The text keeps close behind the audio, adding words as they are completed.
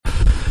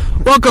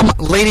Welcome,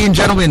 ladies and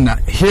gentlemen.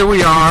 Here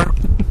we are.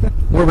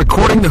 We're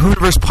recording the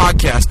Hooniverse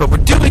podcast, but we're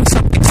doing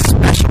something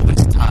special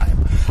this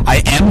time.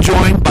 I am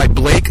joined by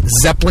Blake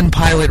Zeppelin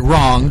pilot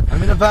Wrong.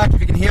 I'm in the back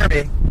if you can hear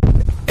me.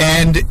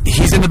 And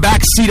he's in the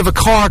back seat of a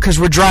car because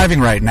we're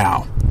driving right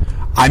now.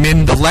 I'm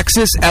in the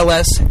Lexus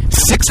LS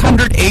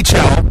 600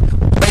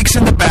 HL. Blake's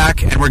in the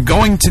back, and we're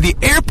going to the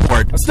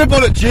airport. Step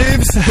on it,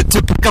 Jeeves.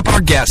 To pick up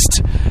our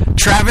guest,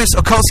 Travis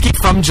Okulski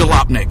from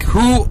Jalopnik,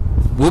 who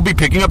we'll be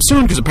picking up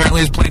soon because apparently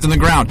his plane's on the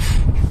ground.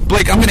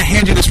 Blake, I'm going to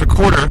hand you this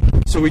recorder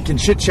so we can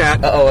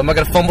chit-chat. Uh-oh, am I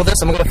going to fumble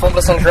this? Am I going to fumble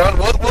this on the ground?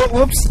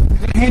 Whoops. I'm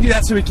going to hand you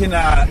that so we can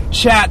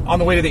chat on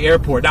the way to the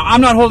airport. Now, I'm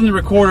not holding the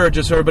recorder,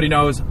 just so everybody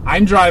knows.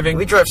 I'm driving.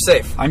 We drive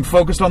safe. I'm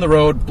focused on the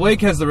road.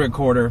 Blake has the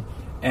recorder,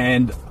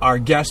 and our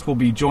guest will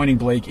be joining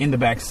Blake in the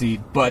back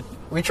seat, but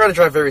we try to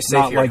drive very safe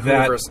not here. Like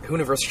that.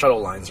 Hooniverse shuttle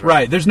lines,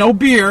 right? There's no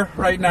beer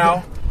right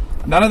now.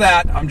 None of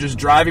that. I'm just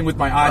driving with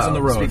my eyes on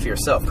the road. Speak for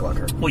yourself,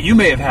 Clucker. Well, you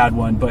may have had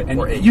one,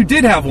 you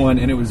did have one,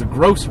 and it was a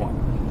gross one.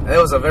 It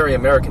was a very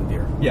American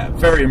beer. Yeah,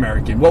 very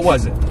American. What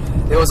was it?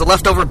 It was a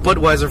leftover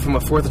Budweiser from a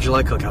 4th of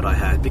July cookout I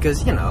had,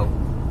 because, you know,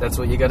 that's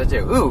what you gotta do.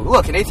 Ooh,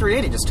 look, an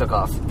A380 just took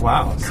off.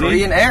 Wow.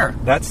 Korean Air.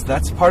 That's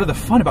part of the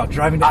fun about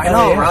driving to LAX. I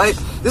know, right?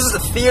 This is the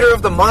theater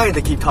of the mind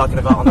they keep talking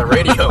about on the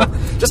radio.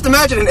 Just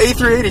imagine an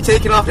A380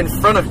 taking off in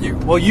front of you.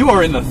 Well, you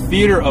are in the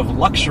theater of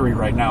luxury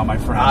right now, my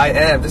friend. I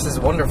am. This is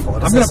wonderful.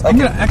 I'm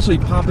gonna actually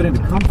pop it into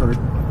comfort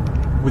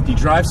with the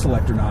drive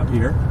selector knob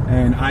here,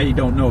 and I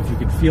don't know if you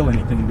can feel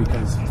anything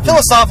because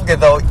philosophically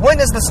though, when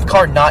is this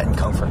car not in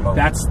comfort mode?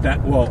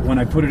 Well, when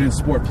I put it in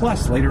Sport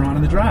Plus later on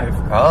in the drive.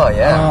 Oh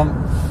yeah.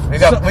 We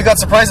got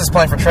surprises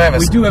planned for Travis.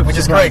 We do have which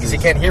surprises. Is great because he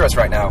can't hear us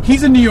right now.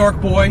 He's a New York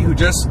boy who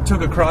just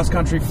took a cross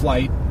country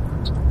flight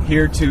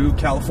here to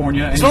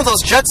California. He's one of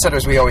those jet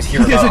setters we always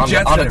hear about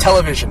on the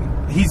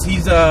television. He's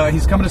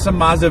coming to some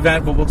Mazda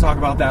event, but we'll talk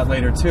about that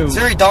later too. Is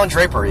there Don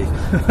Drapery?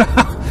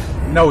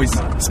 No, he's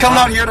not. He's coming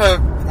out here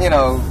to,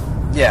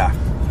 yeah.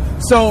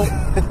 So,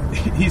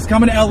 he's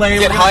coming to LA.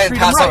 Get high and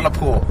pass out in a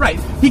pool. Right.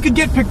 He could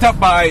get picked up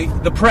by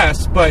the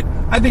press, but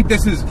I think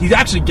he's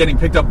actually getting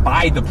picked up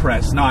by the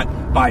press,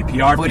 not by PR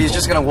people. But he's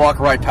just going to walk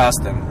right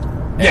past them.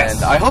 Yes.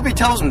 And I hope he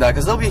tells them that,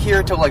 because they'll be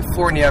here till like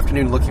 4 in the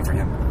afternoon looking for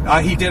him.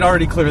 He did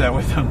already clear that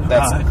with them.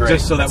 That's great.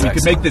 Just so that we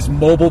could make this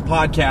mobile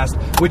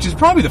podcast, which is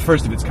probably the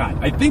first of its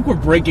kind. I think we're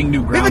breaking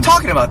new ground. We've been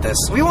talking about this.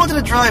 We wanted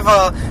to drive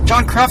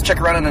John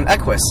Krafchick around in an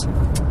Equus.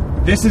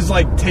 This is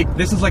like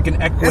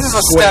an Equus. This is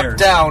a squared.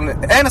 step down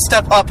and a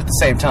step up at the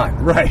same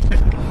time. Right.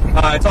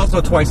 It's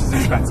also twice as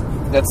expensive.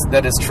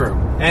 That is true.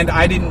 And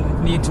I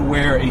didn't need to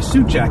wear a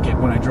suit jacket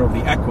when I drove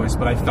the Equus,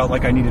 but I felt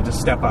like I needed to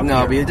step up.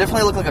 No, but you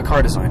definitely look like a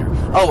car designer.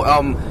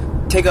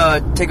 Oh, take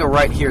a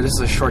right here. This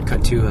is a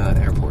shortcut to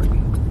airport.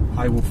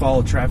 I will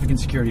follow traffic and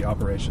security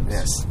operations.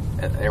 Yes,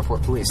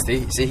 airport police.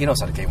 See, he knows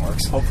how the game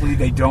works. Hopefully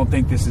they don't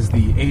think this is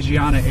the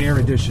Asiana Air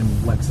Edition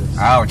Lexus.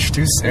 Ouch,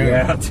 too soon.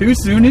 Yeah, too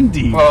soon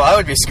indeed. Well, I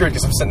would be screwed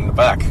because I'm sitting in the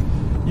back.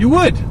 You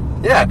would?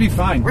 Yeah. I'd be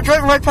fine. We're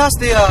driving right past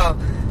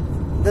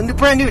the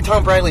brand new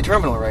Tom Bradley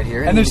terminal right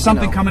here. And there's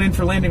something coming in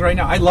for landing right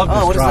now. I love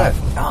this drive.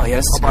 Is that? Oh,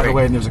 yes. By the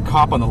way, and there's a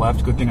cop on the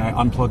left. Good thing I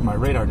unplugged my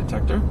radar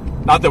detector.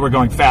 Not that we're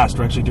going fast.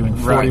 We're actually doing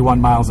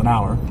 41 miles an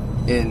hour.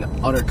 In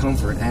utter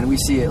comfort. And we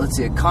see, let's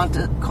see, a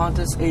Qantas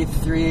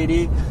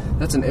A380.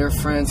 That's an Air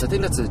France. I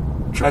think that's a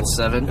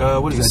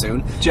 777. What is that?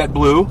 Soon.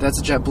 JetBlue. That's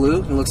a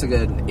JetBlue. It looks like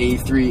an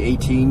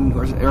A318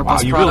 or Airbus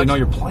Wow, you really know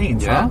your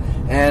planes, yeah.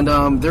 Huh?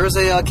 And there's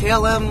a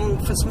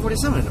KLM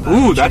 747 in the back.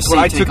 Ooh, that's what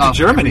I took to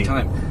Germany.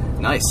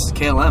 Nice.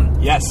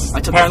 KLM. Yes.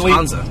 I took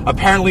Lufthansa.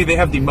 Apparently they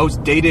have the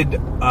most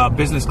dated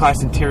business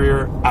class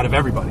interior out of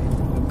everybody.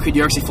 Could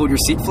you actually fold your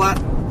seat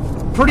flat?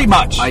 Pretty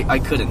much. I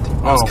couldn't.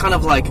 It was kind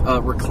of like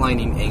a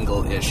reclining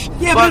angle-ish.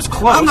 Yeah, but it's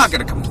close. I'm not going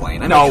to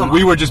complain.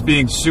 We were just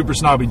being super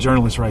snobby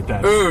journalists right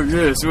then. Oh,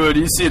 yes. Well,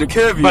 you see the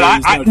caviar. But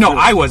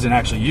I wasn't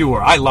actually. You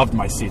were. I loved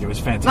my seat. It was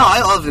fantastic. No, I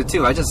loved it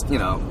too. I just,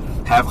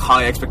 have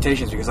high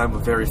expectations because I'm a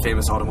very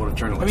famous automotive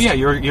journalist. Oh, yeah,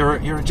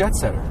 you're a jet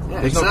setter. Yeah,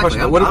 There's exactly.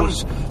 no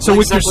question. So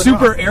with your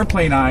super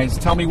airplane eyes,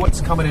 tell me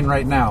what's coming in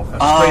right now,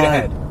 straight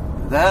ahead.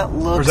 That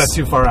looks. Or is that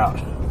too far out?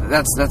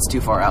 That's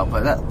too far out,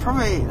 but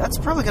that's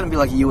probably going to be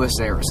like US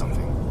Air or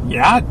something.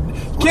 Yeah,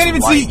 can't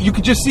even see. You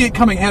could just see it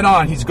coming head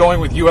on. He's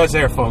going with US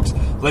Air, folks.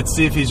 Let's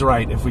see if he's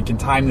right. If we can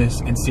time this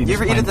and see. You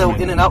ever eat at the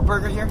In-N-Out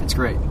burger here? It's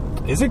great.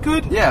 Is it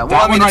good? Yeah.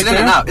 Well, it's an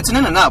In-N-Out. It's an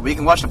In-N-Out, but you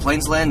can watch the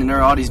planes land, and there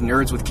are all these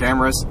nerds with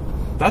cameras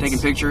taking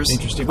pictures.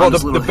 Interesting. Well,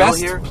 the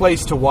best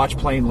place to watch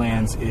plane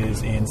lands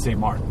is in St.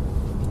 Martin.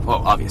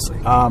 Well, obviously.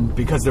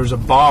 Because there's a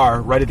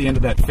bar right at the end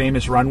of that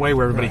famous runway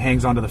where everybody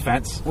hangs onto the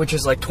fence. Which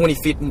is like 20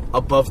 feet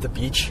above the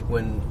beach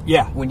when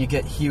you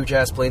get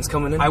huge-ass planes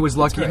coming in. I was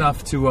lucky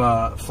enough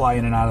to fly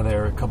in and out of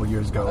there a couple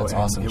years ago. That's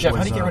awesome. Jeff,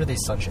 how do you get rid of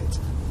these sunshades?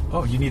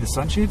 Oh, you need the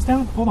sunshades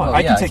down? Hold on.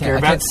 I can take care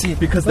of that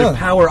because they're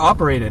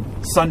power-operated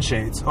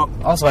sunshades. Oh,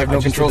 also, I have no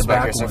controls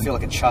back here, so I feel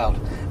like a child.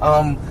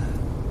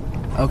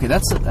 Okay,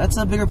 that's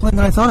a bigger plane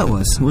than I thought it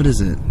was. What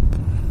is it?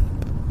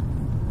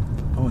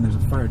 Oh, and there's a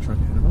fire truck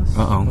ahead of us.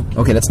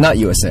 Uh-oh. Okay, that's not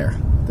US Air.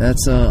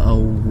 That's a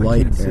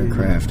white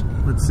aircraft.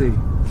 Let's see.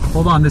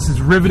 Hold on, this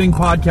is riveting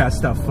podcast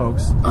stuff,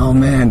 folks. Oh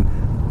man.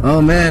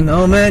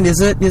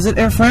 Is it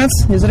Air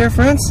France? Is it Air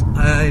France?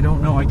 I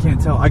don't know. I can't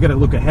tell. I gotta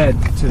look ahead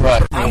to.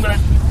 Right. I'm gonna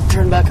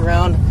turn back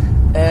around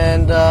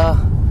and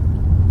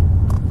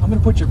I'm gonna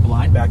put your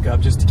blind back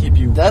up just to keep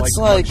you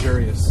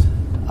luxurious.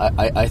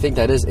 I think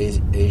that is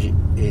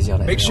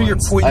Asiana. Make sure you're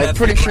pointing that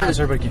pretty sure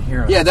so everybody can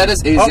hear us. Yeah, that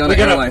is Asiana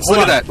Airlines.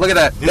 Look at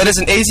that. That is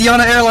an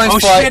Asiana Airlines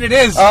flight. Oh shit, it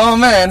is. Oh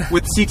man.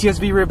 With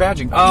CTSV rear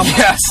badging.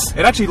 Yes.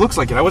 It actually looks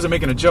like it. I wasn't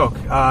making a joke.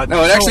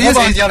 No, it actually is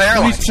Asiana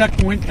Airlines. Police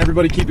checkpoint.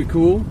 Everybody keep it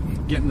cool.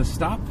 Getting the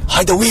stop.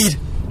 Hide the weed.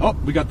 Oh,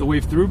 we got the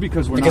wave through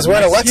because we're in a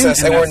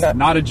Lexus and we're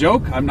not a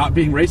joke. I'm not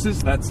being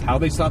racist. That's how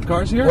they stop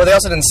cars here. Well, they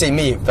also didn't see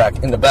me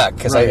back in the back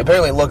because I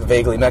apparently look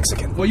vaguely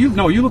Mexican. Well,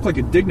 you look like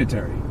a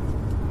dignitary.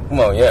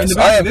 Well, yes.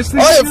 I am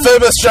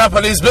famous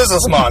Japanese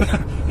businessman.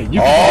 Hey,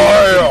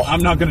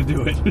 I'm not going to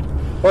do it. It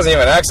wasn't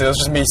even an accent. It was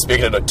just me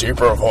speaking in a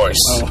deeper voice.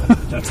 Oh,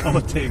 that's all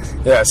it takes.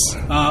 Yes.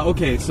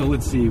 Okay, so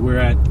let's see. We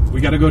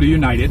got to go to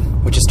United.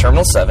 Which is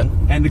Terminal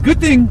 7. And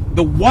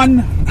the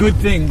one good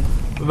thing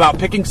about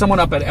picking someone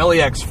up at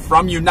LAX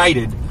from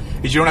United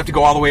is you don't have to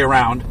go all the way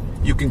around.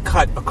 You can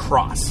cut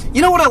across.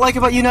 You know what I like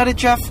about United,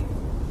 Jeff?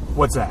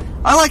 What's that?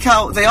 I like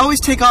how they always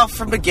take off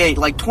from the gate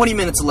like 20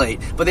 minutes late,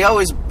 but they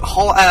always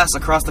haul ass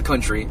across the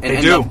country and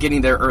end up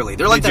getting there early.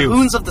 They're like the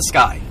Hoons of the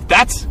sky.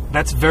 That's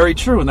very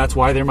true, and that's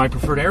why they're my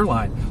preferred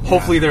airline. Yeah.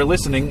 Hopefully they're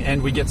listening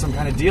and we get some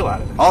kind of deal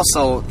out of it.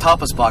 Also,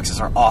 tapas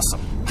boxes are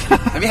awesome.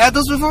 Have you had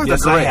those before?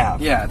 Yes, they're great. I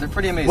have. Yeah, they're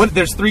pretty amazing.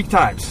 There's 3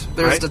 types.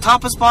 There's the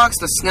tapas box,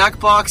 the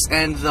snack box,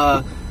 and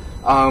the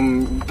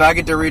bag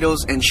of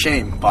Doritos and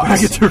shame box.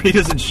 Bag of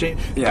Doritos and shame.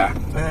 Yeah.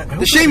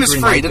 The shame is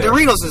free. The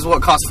Doritos is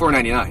what costs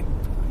 $4.99.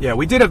 Yeah,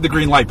 we did have the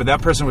green light, but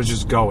that person was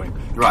just going.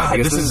 Right.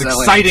 God, this is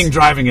exciting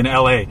driving in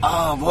LA.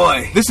 Oh,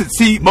 boy.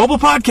 Mobile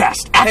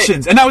podcast,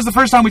 actions. And that was the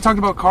first time we talked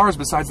about cars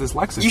besides this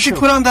Lexus. You should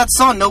put on that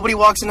song, Nobody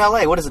Walks in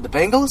LA. What is it, the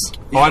Bengals?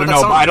 I don't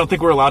know. I don't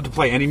think we're allowed to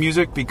play any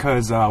music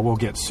because we'll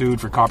get sued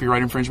for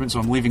copyright infringement,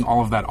 so I'm leaving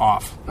all of that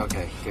off.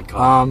 Okay, good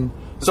call.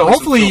 So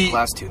hopefully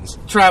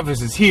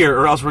Travis is here,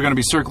 or else we're going to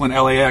be circling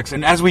LAX.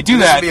 And as we do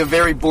that, this will be a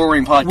very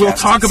boring podcast. We'll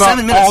talk about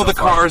all the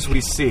cars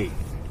we see.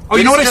 Oh,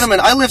 you know what, gentlemen?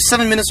 I live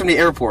 7 minutes from the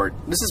airport.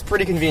 This is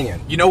pretty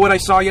convenient. You know what I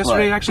saw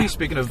yesterday, actually?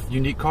 Speaking of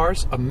unique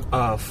cars, a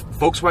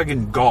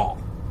Volkswagen Gol.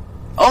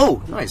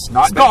 Oh, nice.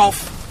 Not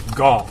Golf,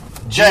 Gol.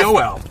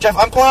 G-O-L. Jeff,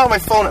 I'm pulling out my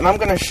phone, and I'm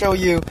going to show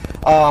you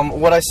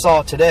what I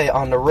saw today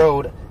on the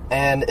road,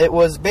 and it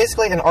was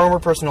basically an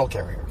armored personnel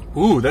carrier.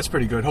 Ooh, that's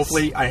pretty good.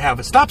 Hopefully I have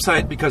a stop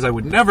sign because I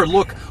would never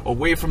look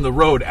away from the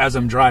road as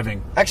I'm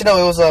driving. Actually,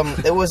 no,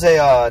 it was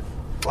a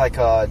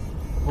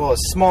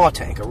small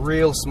tank, a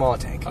real small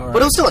tank. Right.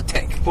 But it was still a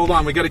tank. Hold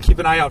on, we got to keep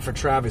an eye out for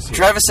Travis here.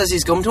 Travis says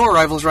he's coming to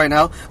arrivals right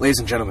now. Ladies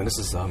and gentlemen, this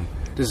is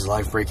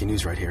live breaking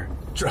news right here.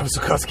 Travis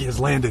Zukoski has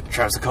landed.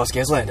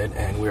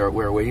 And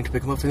we're waiting to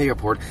pick him up from the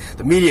airport.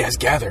 The media has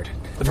gathered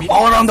from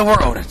all around the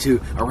world to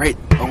await.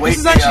 This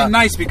is actually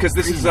nice because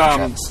this is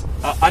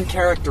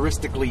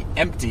uncharacteristically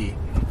empty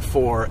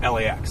for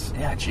LAX.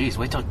 Yeah, geez,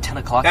 wait till 10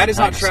 o'clock. That is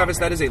not Travis.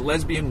 That is a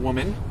lesbian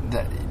woman.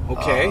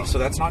 Okay, so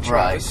that's not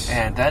Travis. Right,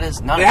 and that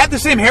is not... They had the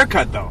same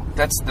haircut, though.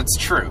 That's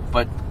true,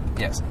 but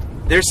yes.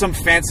 There's some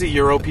fancy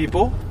Euro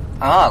people.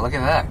 Ah, look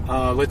at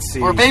that. Let's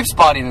see. We're babe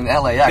spotting in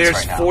LAX right now.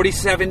 There's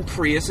 47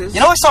 Priuses. You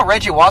know, I saw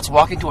Reggie Watts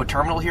walking to a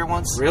terminal here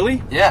once.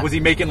 Really? Yeah. Was he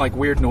making,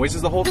 weird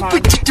noises the whole time?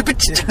 And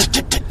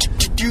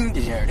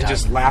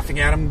just laughing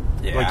at him?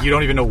 Yeah. Like, you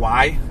don't even know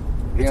why?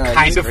 It's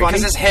kind of funny.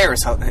 Because his hair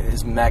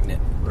is magnet.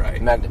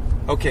 Right. Magnet.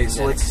 Okay,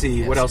 so let's see.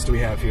 Yes. What else do we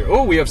have here?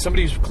 Oh, we have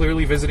somebody who's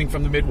clearly visiting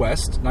from the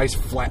Midwest. Nice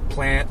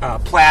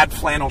plaid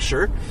flannel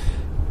shirt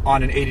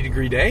on an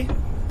 80-degree day.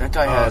 That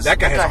guy has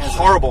a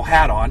horrible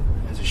hat on.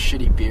 Has a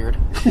shitty beard.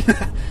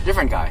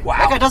 Different guy. Wow.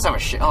 That guy does have a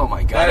shit. Oh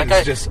my god.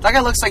 That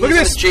guy looks like he's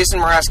in a Jason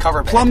Mraz cover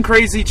band. Plum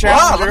Crazy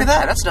Challenger. Wow, look at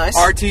that. That's nice.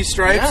 RT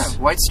stripes.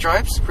 Yeah, white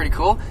stripes. Pretty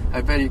cool.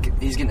 I bet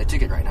he's getting a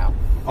ticket right now.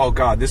 Oh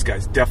god, this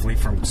guy's definitely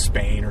from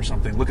Spain or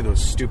something. Look at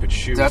those stupid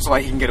shoes. That's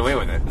why he can get away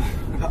with it.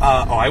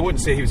 I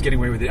wouldn't say he was getting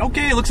away with it.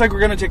 Okay, it looks like we're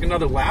going to take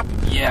another lap.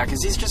 Yeah,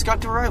 because he's just got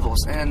to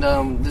arrivals. And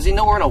does he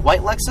know we're in a white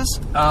Lexus?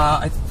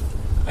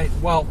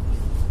 Well,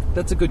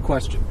 that's a good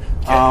question.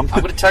 Okay. I'm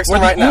going to text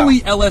him right now.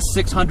 We're the only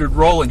LS600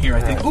 roll in here,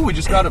 I think. Oh, we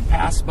just got to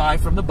pass by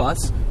from the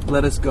bus.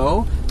 Let us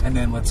go, and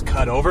then let's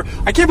cut over.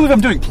 I can't believe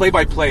I'm doing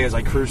play-by-play as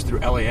I cruise through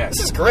LAX.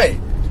 This is great.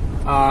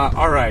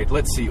 All right,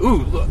 let's see.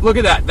 Ooh, look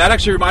at that. That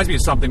actually reminds me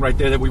of something right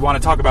there that we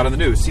want to talk about in the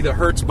news. See the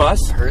Hertz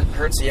bus?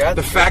 Hertz, yeah.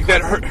 The fact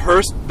that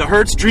the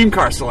Hertz dream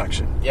car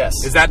selection. Yes.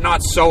 Is that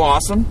not so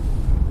awesome?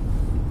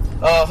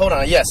 Hold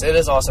on. Yes, it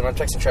is awesome. I'm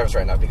texting Travis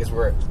right now because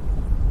we're...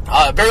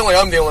 apparently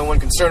I'm the only one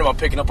concerned about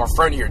picking up our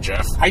friend here,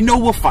 Jeff. I know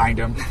we'll find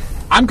him.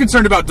 I'm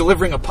concerned about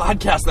delivering a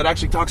podcast that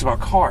actually talks about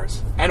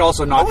cars. And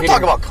also not we'll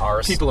talk about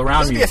cars. People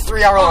around me. This will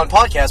be a 3-hour-long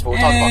podcast, but we'll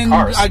talk about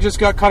cars. I just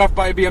got cut off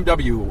by a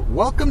BMW.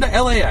 Welcome to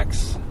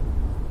LAX.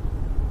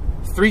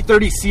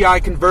 330 Ci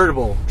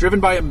convertible,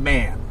 driven by a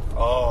man.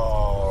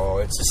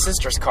 Oh, it's his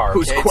sister's car.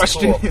 Who's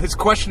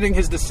questioning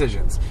his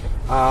decisions.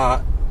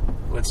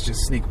 let's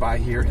just sneak by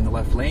here in the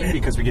left lane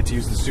because we get to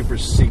use the super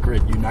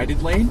secret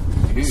United lane.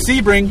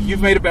 Sebring,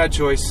 you've made a bad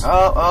choice.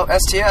 Oh,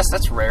 STS,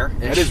 that's rare.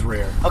 That is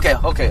rare. Okay.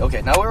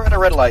 Now we're at a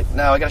red light.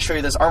 Now I gotta show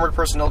you this armored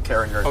personnel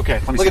carrier. Okay,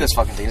 let me Look see. at this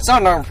fucking thing. It's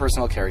not an armored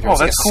personnel carrier. Oh,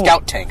 it's like that's a cool.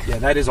 scout tank. Yeah,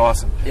 that is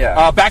awesome.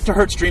 Yeah. Back to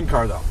Hertz Dream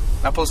Car, though.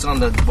 I posted on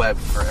the web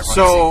for everyone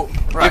So, to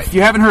see. Right. if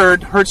you haven't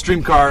heard Hertz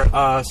Dream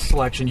Car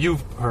selection, you've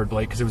heard,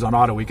 Blake, because it was on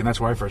Auto Week, and that's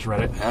where I first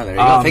read it. Oh, there you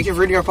go. Thank you for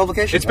reading our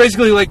publication. It's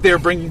basically like they're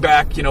bringing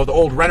back, the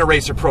old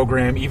Rent-A-Racer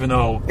program, even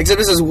though... Except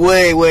this is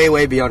way, way,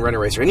 way beyond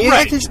Rent-A-Racer. And you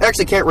Right.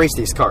 actually can't race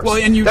these cars. Well,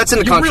 and That's in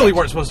the you contract. really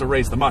weren't supposed to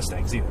raise the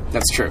Mustangs, either.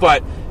 That's true.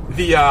 But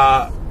the...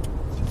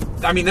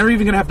 they're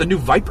even going to have the new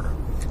Viper.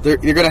 You're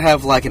going to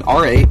have like an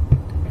R8,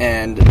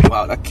 and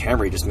wow, that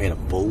Camry just made a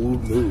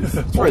bold move. It's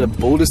probably the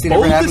boldest thing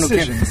ever Bold happened to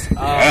decisions. Camry.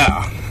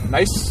 Yeah.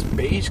 Nice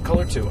beige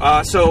color, too.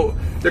 So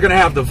they're going to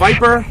have the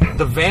Viper,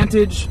 the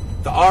Vantage,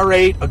 the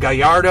R8, a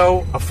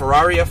Gallardo, a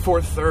Ferrari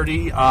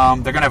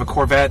F430. They're going to have a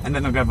Corvette, and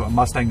then they're going to have a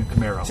Mustang and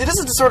Camaro. See, this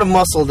is the sort of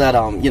muscle that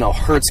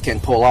Hertz can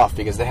pull off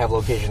because they have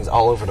locations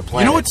all over the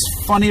planet. You know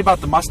what's funny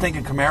about the Mustang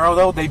and Camaro,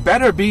 though? They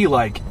better be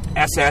like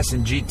SS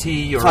and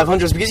GT or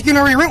 500s because you can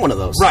already rent one of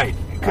those. Right.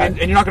 And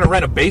you're not going to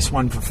rent a base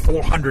one for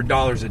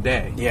 $400 a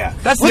day. Yeah.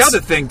 That's the other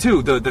thing,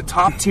 too. The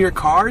top tier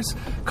cars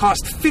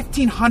cost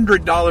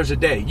 $1,500 a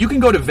day. You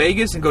can go to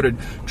Vegas and go to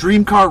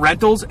Dream Car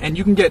Rentals, and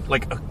you can get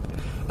like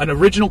an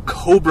original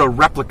Cobra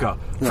replica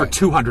for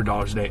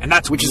 $200 a day. And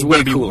that's Which is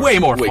way way cooler. way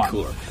more way fun.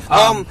 cooler.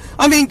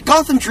 I mean,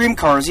 Gotham Dream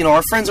Cars,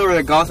 our friends over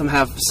at Gotham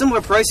have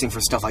similar pricing for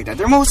stuff like that.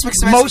 Their most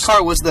expensive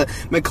car was the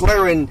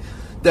McLaren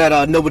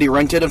that nobody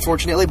rented,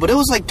 unfortunately, but it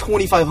was like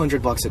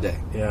 $2,500 a day.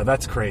 Yeah,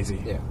 that's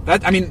crazy. Yeah.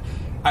 I mean,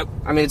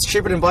 it's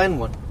cheaper than buying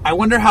one. I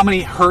wonder how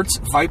many Hertz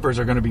Vipers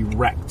are going to be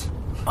wrecked.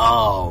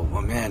 Oh,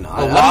 well, man.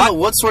 I don't lot? know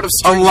what sort of A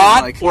string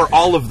lot like. or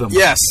all of them?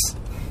 Yes.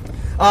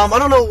 I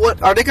don't know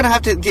what... Are they going to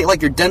have to get,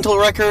 like, your dental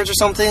records or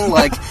something?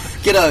 Like,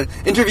 get an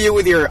interview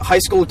with your high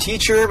school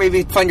teacher?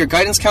 Maybe find your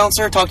guidance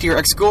counselor? Talk to your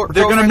ex-girlfriend?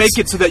 They're going to make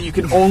it so that you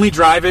can only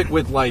drive it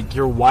with, like,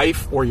 your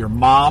wife or your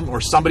mom or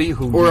somebody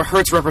who... Or a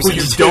Hertz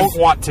representative. Who you don't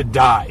want to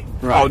die.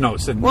 Right. Oh, no.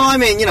 So, well, I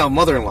mean,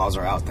 mother-in-laws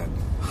are out then.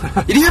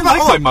 Did you hear about? I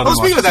like my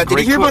mother-in-law. Speaking of that, She's a did you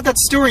great hear cook. about that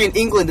story in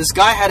England? This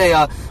guy had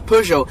a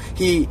Peugeot.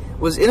 He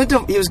was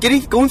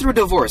going through a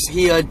divorce.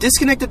 He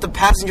disconnected the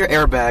passenger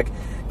airbag.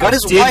 Got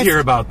his wife. hear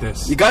about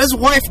this. You got his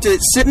wife to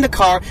sit in the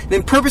car,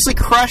 then purposely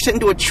crashed it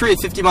into a tree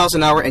at 50 miles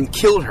an hour and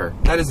killed her.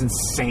 That is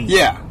insane.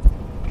 Yeah.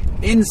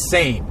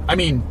 Insane. I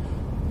mean,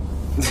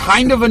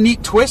 kind of a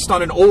neat twist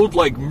on an old,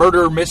 like,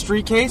 murder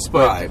mystery case,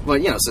 but... Right,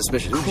 but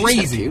suspicious.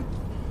 Crazy.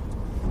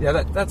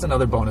 Yeah, that's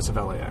another bonus of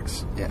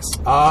LAX. Yes.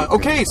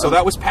 Okay, so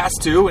that was pass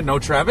 2 and no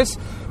Travis.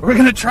 We're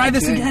going to try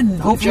this again.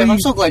 Hopefully. Jeff, I'm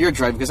so glad you're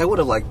driving because I would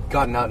have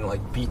gotten out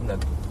and beaten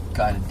the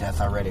guy to death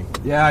already.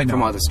 Yeah, I know.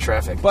 From all this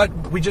traffic. But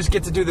we just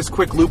get to do this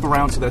quick loop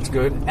around, so that's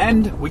good.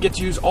 And we get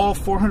to use all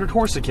 400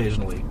 horse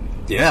occasionally.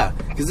 Yeah,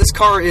 because this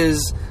car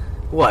is,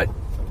 what,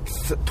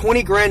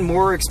 20 grand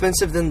more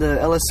expensive than the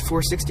LS460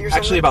 or something?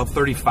 Actually, about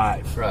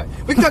 35. Right.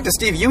 We can talk to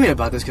Steve Ewing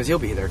about this because he'll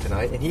be there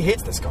tonight, and he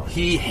hates this car.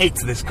 He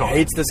hates this car.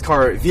 Hates this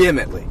car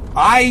vehemently.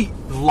 I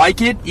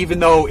like it, even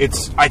though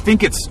I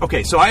think it's...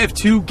 Okay, so I have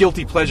 2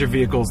 guilty pleasure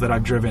vehicles that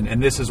I've driven,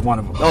 and this is one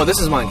of them. Oh, this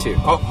is mine, too.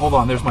 Oh, hold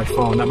on. There's my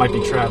phone. That might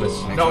be Travis.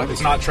 No,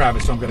 it's not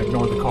Travis, so I'm going to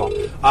ignore the call.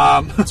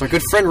 It's our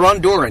good friend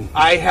Ron Doran.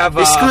 I have...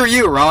 Hey, screw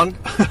you, Ron.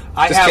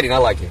 Just kidding, I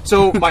like you.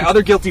 So my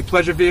other guilty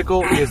pleasure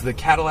vehicle is the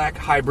Cadillac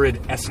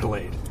Hybrid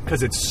Escalade,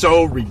 because it's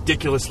so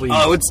ridiculously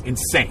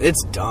insane.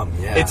 It's dumb,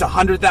 yeah. It's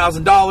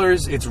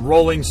 $100,000. It's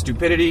rolling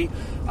stupidity.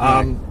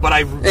 But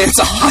it's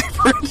a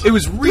hybrid. It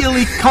was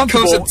really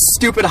comfortable. Comes with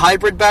stupid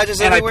hybrid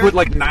badges and everywhere. I put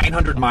like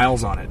 900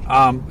 miles on it.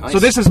 Nice. So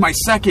this is my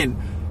second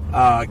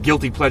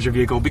guilty pleasure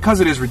vehicle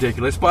because it is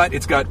ridiculous, but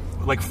it's got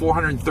like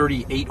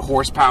 438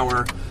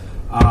 horsepower.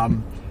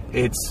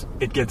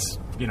 It gets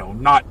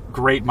not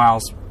great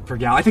miles per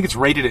gallon. I think it's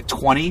rated at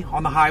 20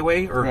 on the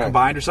highway or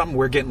combined or something.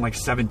 We're getting like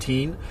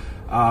 17.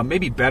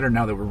 Maybe better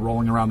now that we're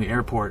rolling around the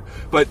airport.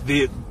 But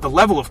the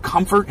level of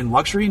comfort and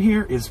luxury in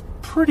here is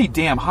pretty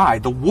damn high.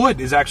 The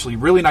wood is actually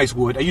really nice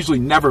wood. I usually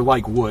never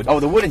like wood. Oh,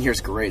 the wood in here is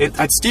great.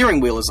 That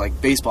steering wheel is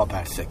like baseball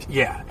bat thick.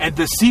 Yeah, and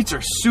the seats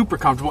are super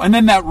comfortable. And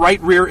then that right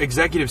rear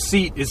executive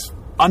seat is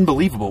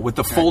unbelievable with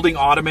the folding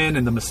ottoman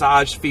and the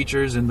massage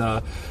features and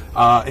the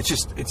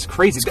it's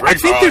crazy. I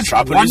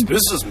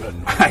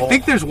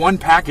think there's one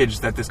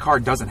package that this car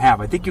doesn't have.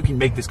 I think you can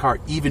make this car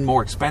even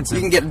more expensive.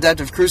 You can get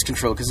adaptive cruise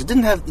control because it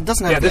doesn't have this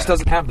that.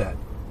 doesn't have that.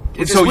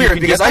 Which is weird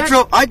because I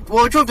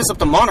drove this up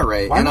to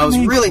Monterey and I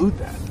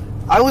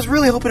was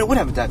really hoping it would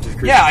have adaptive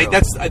cruise control.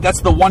 Yeah,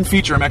 that's the one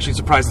feature I'm actually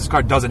surprised this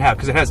car doesn't have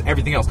because it has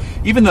everything else.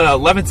 Even the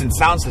Levinson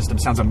sound system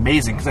sounds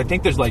amazing because I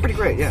think there's like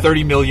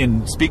 30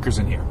 million speakers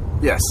in here.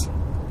 Yes.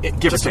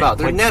 Just about.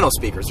 They're nano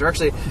speakers. They're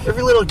actually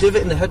every little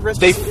divot in the headrest.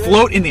 They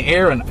float in the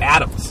air in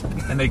atoms,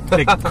 and they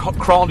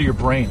crawl into your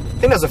brain. I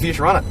think that's a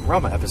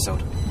Futurama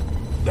episode.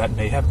 That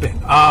may have been.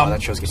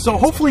 That show's getting so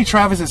hopefully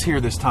Travis is here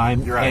this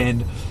time, You're right.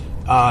 and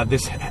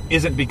this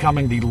isn't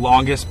becoming the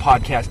longest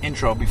podcast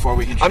intro before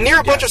we introduce I'm near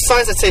a bunch of guest.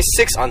 signs that say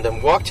 6 on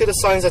them. Walk to the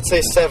signs that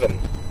say 7.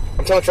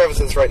 I'm telling Travis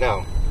this right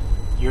now.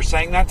 You're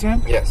saying that to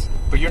him? Yes.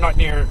 But you're not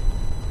near...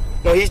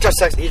 No, he just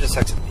texted me.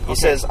 He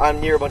says,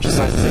 I'm near a bunch of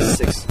signs that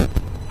say 6.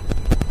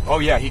 Oh,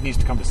 yeah, he needs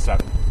to come to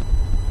 7.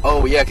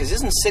 Oh, yeah, because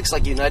isn't 6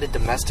 like United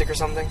Domestic or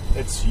something?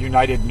 It's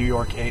United New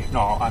York 8. No,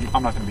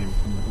 I'm not going to be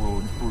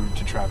rude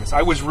to Travis.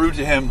 I was rude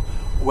to him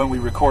when we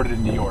recorded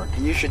in New York.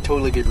 You should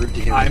totally be rude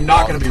to him. I'm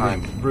not going to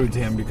be rude to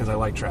him because I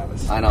like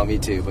Travis. I know, me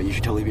too, but you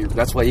should totally be...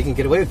 That's why you can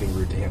get away with being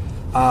rude to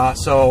him.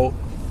 So,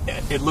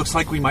 it looks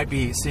like we might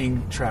be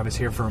seeing Travis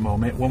here for a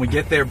moment. When we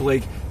get there,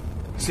 Blake,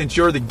 since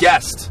you're the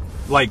guest,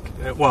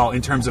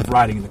 in terms of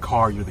riding in the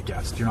car, you're the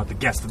guest. You're not the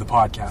guest of the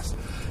podcast.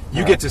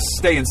 You get to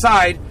stay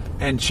inside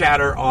and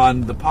chatter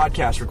on the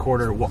podcast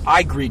recorder while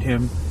I greet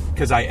him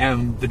because I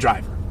am the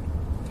driver.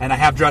 And I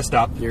have dressed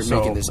up. You're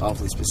making this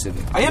awfully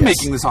specific. I am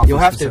making this awfully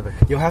specific.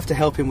 You'll have to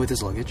help him with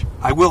his luggage.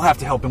 I will have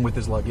to help him with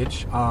his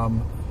luggage.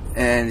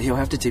 And he'll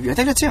have to tip you. I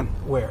think that's him.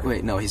 Where?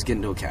 Wait, no, he's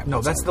getting into a cab.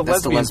 No, that's the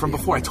lesbian from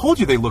before. I told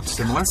you they looked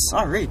similar.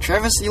 Sorry,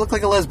 Travis, you look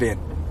like a lesbian.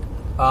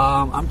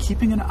 I'm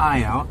keeping an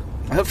eye out.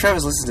 I hope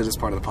Travis listens to this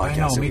part of the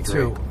podcast. I know, me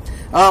too.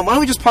 Why don't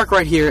we just park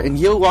right here and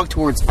you'll walk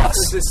towards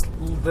us?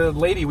 The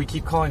lady we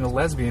keep calling a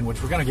lesbian,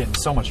 which we're going to get in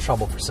so much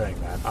trouble for saying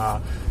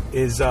that,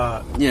 is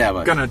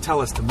going to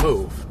tell us to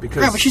move.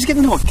 Because yeah, but she's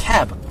getting into a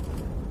cab.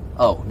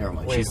 Oh, never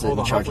mind. Wait, she's hold in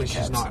on. charge Hopefully of she's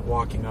cabs. not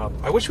walking up.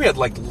 I wish we had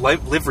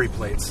livery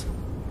plates.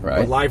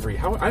 Right. Or livery.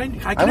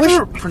 I can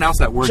never pronounce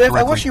that word Jeff,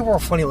 correctly. I wish you wore a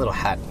funny little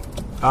hat.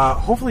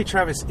 Hopefully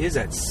Travis is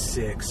at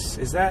 6.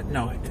 Is that...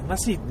 No,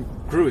 unless he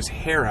grew his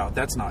hair out.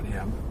 That's not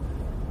him.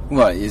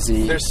 What, is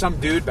he... There's some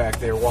dude back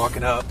there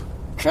walking up.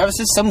 Travis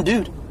is some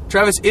dude.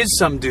 Travis is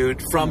some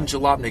dude from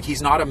Jalopnik.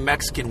 He's not a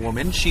Mexican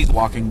woman. She's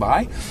walking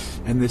by.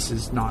 And this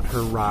is not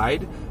her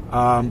ride.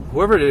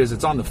 Whoever it is,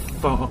 it's on the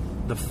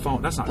phone. The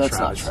phone. That's not Travis.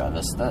 That's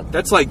not Travis.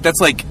 That's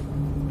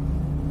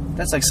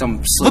like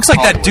some... Looks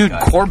like that dude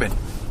guy. Corbin.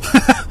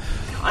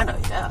 I know,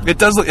 yeah. It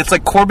does look... It's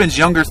like Corbin's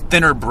younger,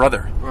 thinner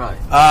brother. Right.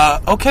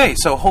 Okay,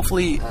 so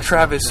hopefully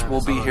Travis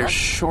will be here that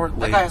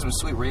shortly. That guy has some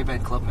sweet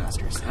Ray-Ban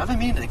Clubmasters. I've been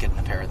meaning to get in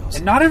a pair of those.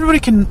 And not everybody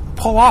can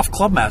pull off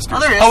Clubmasters. Oh,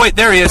 there he is. Oh, wait,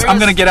 there he is. I'm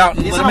going to get out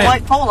and He's let in him a in.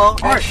 white polo All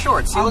and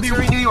shorts. He looks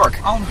very New York.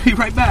 I'll be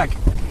right back.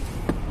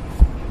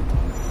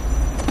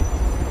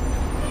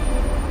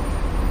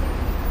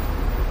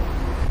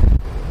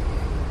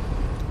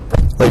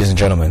 Ladies and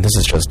gentlemen, this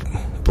is just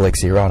Blake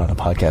Zeron on a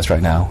podcast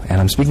right now, and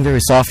I'm speaking very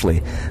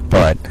softly,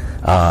 but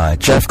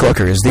Jeff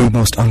Clucker is the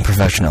most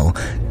unprofessional,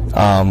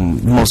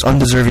 most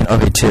undeserving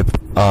of a tip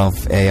of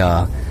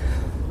a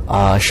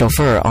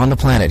chauffeur on the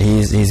planet.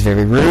 He's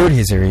very rude,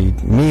 he's very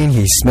mean,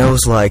 he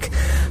smells like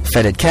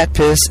fetid cat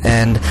piss,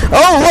 and...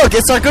 Oh, look,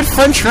 it's our good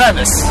friend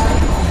Travis.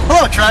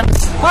 Hello,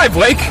 Travis. Hi,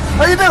 Blake.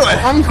 How you doing?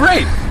 I'm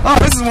great. Oh,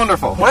 this is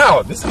wonderful.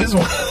 Wow, this is...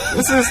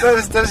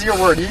 that is your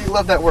word. You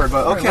love that word,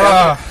 but okay.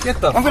 Get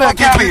the I'm gonna fuck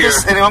get out of tweet here.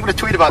 this, and I'm gonna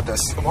tweet about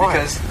this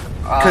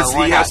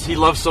Because he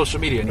loves social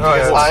media. And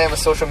I am a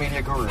social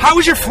media guru. How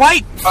was your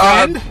flight,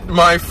 friend?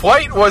 My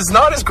flight was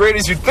not as great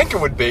as you'd think it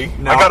would be.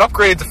 No. I got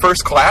upgraded to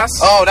first class.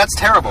 Oh, that's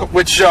terrible.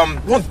 Which,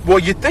 well,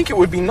 you'd think it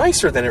would be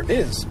nicer than it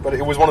is, but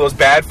it was one of those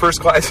bad first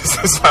classes.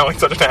 I'm sounding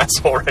such an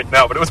asshole right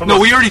now, but it was one of No,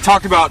 those... we already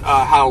talked about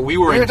how we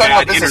were in talking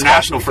bad about business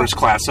international class. first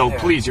class, so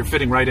please, you're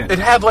fitting right in. It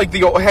had,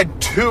 it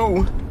had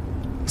 2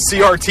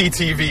 CRT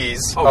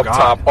TVs up God.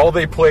 top. All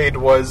they played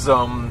was,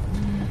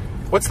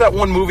 what's that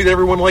one movie that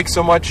everyone likes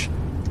so much?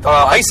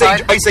 Ice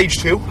Age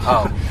 2.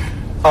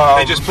 Oh.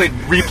 They just played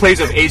replays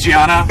of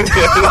Asiana.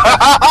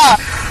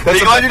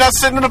 That's why you're not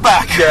sitting in the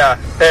back. Yeah,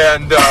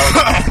 and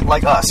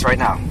like us right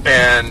now.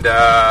 and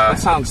That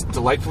sounds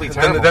delightfully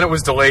terrible. then it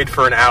was delayed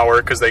for an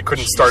hour because they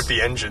couldn't start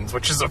the engines,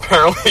 which is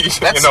apparently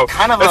That's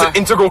kind of that's a- an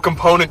integral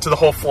component to the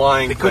whole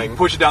flying They thing. couldn't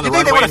push it down the You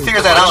think runway. they would've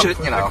figured that out? Shit.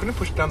 You know. I couldn't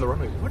push it down the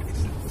runway. What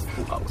is that?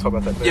 We'll talk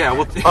about that later. Yeah,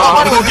 we'll By the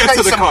way, we'll we get got to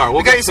you the some- car. We'll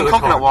we got get you to some the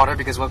coconut car. water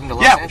because welcome to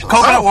Los Yeah, Angeles.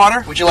 coconut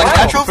water. Would you like Wow.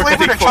 natural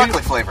flavor or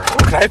chocolate flavor?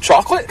 Can I have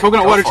chocolate?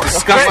 Coconut water's Go for it.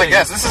 disgusting.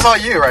 Yes, this is all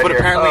you right But here.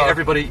 apparently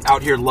everybody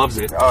out here loves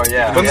it. Oh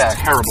yeah, But yeah.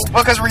 it's terrible.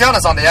 Well, because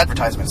Rihanna's on the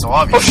advertisement, so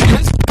obviously. She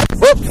is?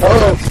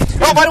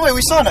 Oh, by the way,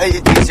 we saw an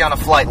Asiana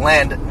flight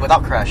land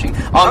without crashing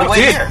on the way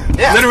Did. here.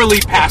 Yeah. Literally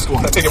past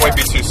one. I think it might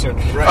be too soon.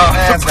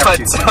 That's never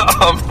too soon.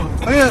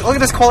 But, Look at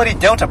this quality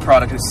Delta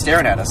product who's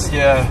staring at us.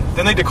 yeah.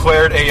 Then they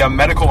declared a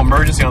medical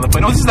emergency on the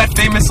plane. Oh, this is that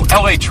famous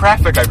LA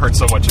traffic I've heard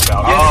so much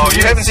about. Oh,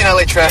 you haven't seen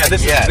LA traffic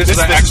yet. This is This is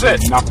actually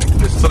it. nothing.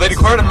 This is So they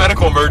declared a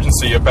medical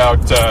emergency about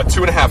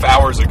 2.5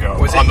 hours ago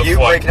Was on it the you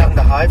flight. breaking out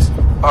into hives?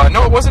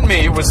 No, it wasn't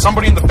me. It was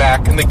somebody in the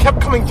back, and they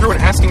kept coming through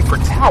and asking for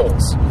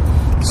towels.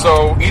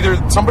 So either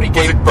somebody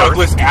gave birth.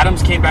 Douglas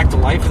Adams came back to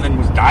life and then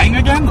was dying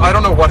again? I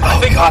don't know what. I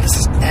Oh think God, this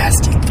is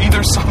nasty.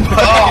 either somebody.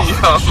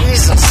 Oh,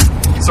 Jesus.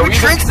 So Who either-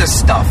 drinks this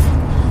stuff?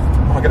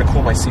 I gotta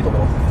cool my seat a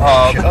little.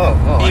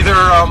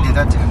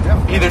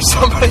 Either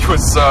somebody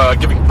was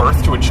giving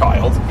birth to a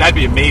child. That'd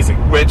be amazing.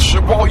 Which,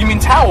 well, you mean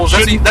towels?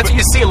 That's what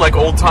you see in like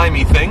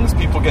old-timey things.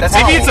 People get towels.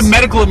 Maybe it's a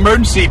medical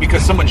emergency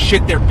because someone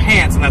shit their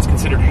pants and that's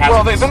considered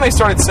hazardous. Well, then they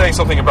started saying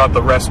something about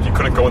the rest. You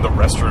couldn't go in the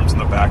restrooms in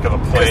the back of the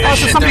plane.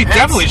 So somebody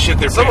definitely shit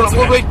their pants.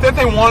 Well, then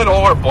they wanted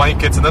all our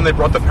blankets, and then they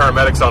brought the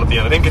paramedics on at the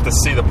end. I didn't get to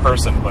see the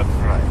person, but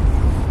right.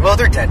 Well,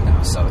 they're dead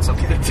now, so it's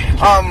okay.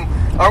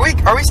 Are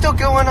we still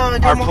going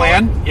on our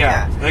plan?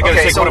 Yeah. They're going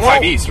to take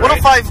 105 East,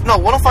 right?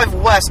 105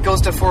 West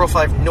goes to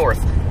 405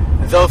 North.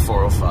 The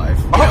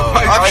 405.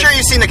 I'm sure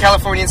you've seen the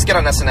Californians get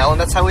on SNL, and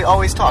that's how we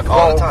always talk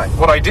all the time.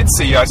 What I did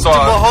see, I saw...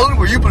 Hollywood,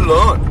 where you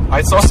belong.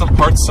 I saw some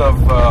parts of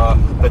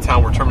the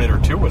town where Terminator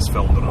 2 was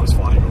filmed when I was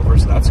flying over,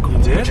 so that's cool.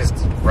 You did?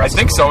 I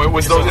think so. It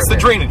was it's the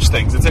drainage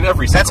things. It's in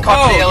every single... That's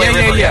called the LA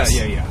River.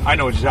 Yeah. I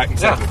know exactly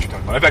what you're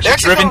talking about. I've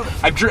actually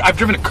I've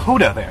driven a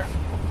Coda there.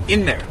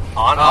 In there.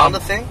 On the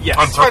thing? Yes.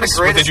 On purpose?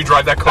 Did you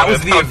drive that Coda? That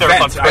was the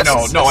event. I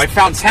know. No, I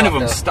found 10 of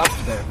them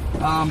stuffed there.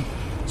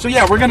 So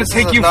yeah, we're going to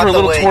take you for a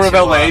little tour of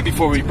LA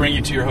before we bring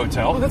you to your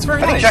hotel. Oh, that's very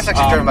nice. I think Jack's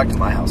actually driving back to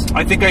my house.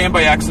 I think I am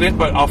by accident,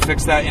 but I'll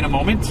fix that in a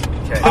moment.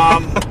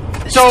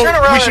 Okay. So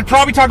we should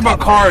probably talk about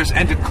cars,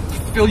 and to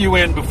fill you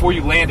in, before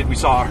you landed, we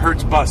saw a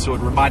Hertz bus, so it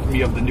reminded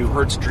me of the new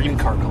Hertz Dream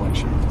Car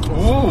collection.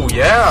 Ooh,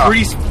 yeah.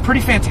 Pretty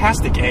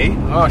fantastic, eh?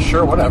 Oh,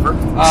 sure, whatever.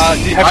 Have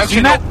you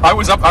seen that? I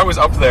was up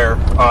there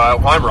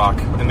at Lime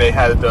Rock, and they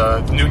had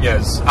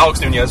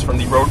Alex Nunez from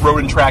the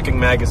Road and Tracking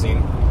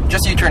magazine.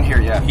 Just U-turn here,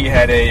 yeah. He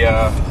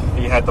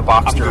had the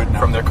Boxster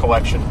from their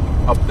collection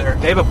up there.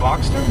 They have a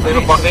Boxster? They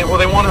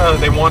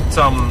want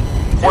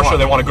Porsche.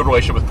 They want a good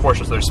relationship with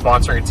Porsche, so they're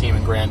sponsoring a team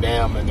in Grand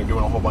Am, and they're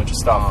doing a whole bunch of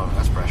stuff. Oh,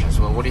 that's precious.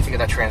 Well, what do you think of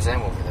that Trans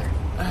Am over there?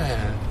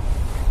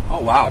 Oh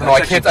wow! No,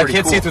 I can't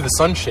see it through the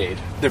sunshade.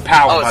 They're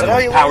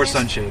power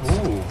sunshades.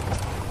 Ooh,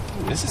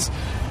 this is.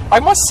 I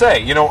must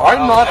say,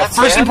 I'm not a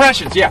first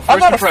impressions. Yeah, I'm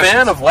not a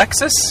fan of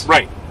Lexus,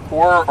 right?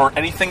 Or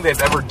anything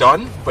they've ever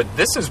done, but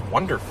this is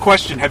wonderful.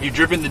 Question: have you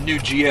driven the new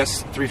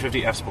GS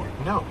 350 F Sport?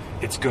 No.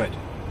 It's good.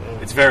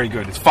 It's very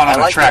good. It's fun on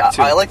a track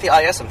too. I like the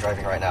IS I'm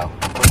driving right now.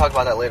 We'll talk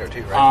about that later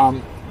too,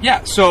 right?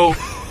 Yeah. So,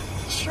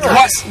 sure.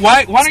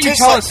 Why don't you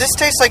tell us? This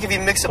tastes like if you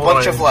mix a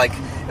bunch of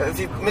if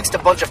you mixed a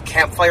bunch of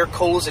campfire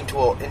coals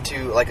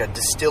into like a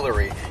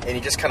distillery and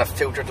you just kind of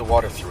filtered the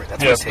water through it.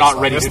 That's what it tastes not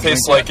like. ready. This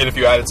tastes like it if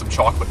you added some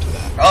chocolate to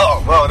that.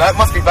 Oh, well, that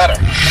must be better.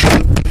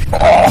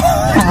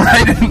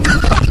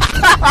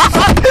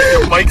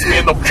 It bites me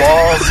in the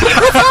balls.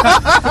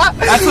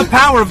 That's the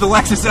power of the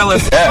Lexus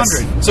LS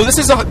 600. Yes. So this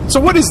is so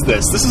what is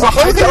this? This is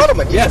play with the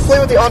Ottoman. Yes. Play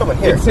with the Ottoman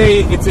here. It's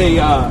a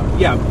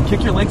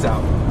kick your legs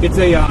out. It's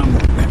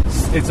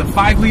a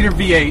 5-liter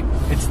V8.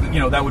 It's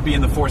that would be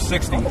in the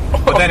 460,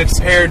 but then it's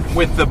paired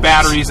with the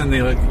batteries and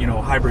the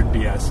hybrid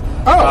BS.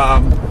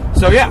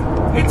 So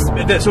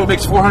it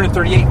makes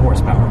 438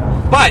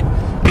 horsepower, but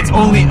it's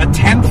only a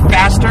tenth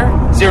faster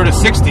 0 to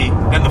 60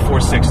 than the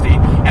 460,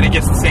 and it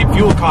gets the same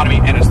fuel economy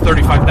and it's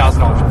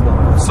 $35,000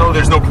 more. So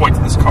there's no point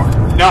to this car.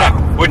 No,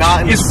 which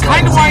is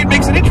kind of why it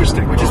makes it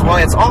interesting. Which is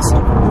why it's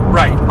awesome.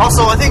 Right.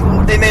 Also, I think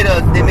they made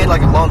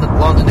like a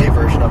Londonay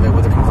version of it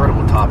with a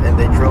convertible top, and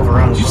they drove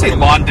around. Did you say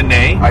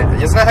Londonay?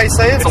 Isn't that how you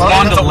say it? It's a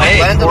Landau Lake.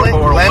 Landau.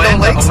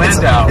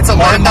 It's a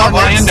Landau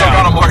Lake.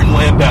 Got a Martin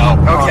Landau.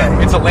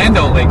 Okay. It's a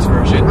Landau Lakes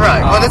version.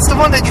 Right. Well, that's the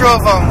one they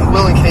drove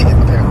Will and Kagan,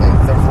 apparently.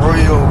 The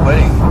Royal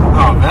Wedding.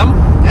 Oh, them?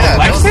 Yeah.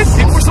 Lexus?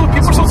 People were still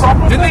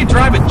talking about. Didn't they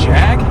drive a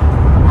Jag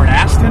or an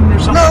Aston or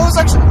something? No, it was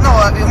actually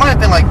it might have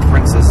been like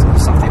Princess or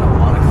something.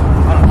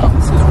 I don't know.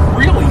 This is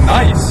really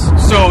nice.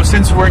 So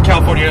since we're in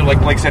California, like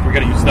Blake said, we're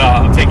going to use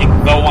I'm taking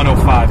the 105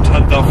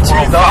 to the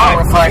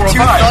 405 to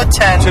the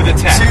 10 to the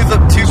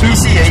 10 to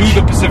PCH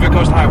to the Pacific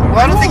Coast Highway. Well,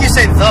 I don't think you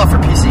say the for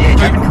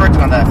PCH. I've been corrected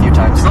on that a few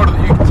times.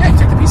 You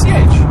take the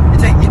PCH.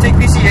 You take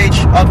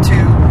PCH up to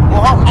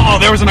Mulholland. Oh,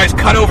 there was a nice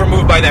cutover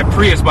move by that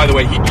Prius, by the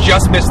way. He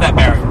just missed that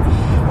barrier.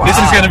 Wow. This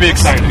is going to be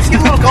exciting. Let's get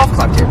a little golf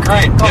clap here.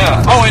 Great,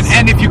 yeah. Oh,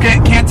 and if you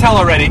can't tell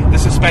already, the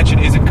suspension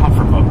is in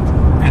comfort mode.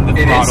 And the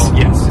throttle,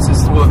 yes.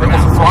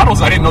 The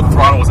throttles, I didn't know the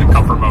throttle was in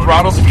comfort mode.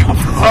 Throttle's in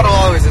comfort mode. Throttle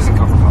always is in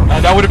comfort mode.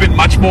 That would have been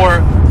much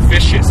more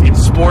vicious in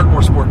Sport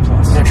or Sport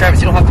Plus. No, Travis,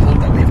 you don't have to hold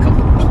that. We have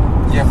comfort mode.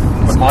 Yeah,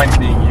 but mine's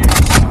being used.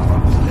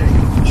 There you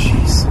go.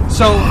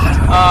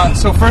 Jeez.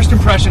 So first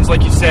impressions,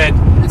 like you said,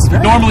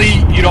 normally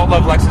you don't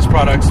love Lexus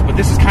products, but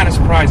this is kind of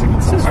surprising.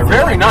 This is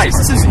very nice.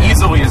 This is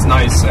easily as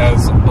nice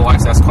as the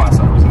Lexus class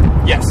I was in.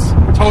 Yes,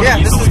 totally. Yeah,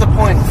 this is the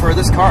point for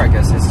this car, I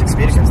guess, is to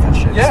compete against that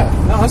shit. Yeah,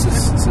 so. No,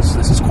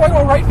 this is quite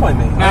all right by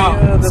me.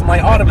 Now, my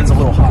Ottoman's a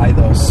little high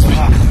though.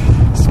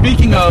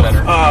 Speaking of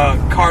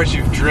cars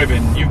you've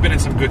driven, you've been in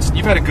some good.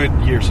 You've had a good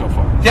year so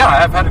far. Yeah,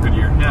 I've had a good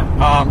year.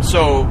 Yeah.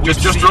 So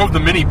just drove the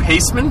Mini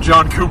Paceman,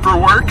 John Cooper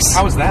Works.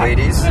 How was that?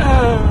 Ladies,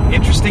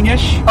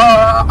 interesting-ish.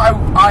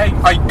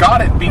 I got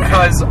it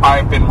because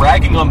I've been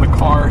ragging on the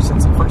car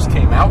since it first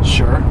came out.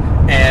 Sure.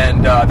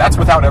 And that's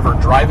without ever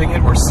driving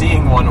it or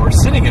seeing one or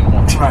sitting in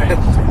one. Right.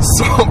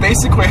 So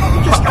basically,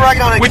 just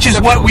ragging on it, which is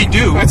what we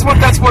do.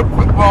 That's what.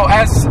 Well,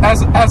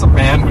 as a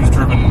man who's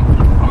driven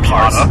a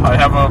car I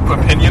have an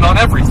opinion on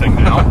everything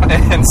now,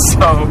 and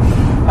so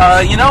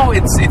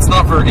it's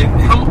not very.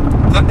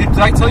 Did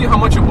I tell you how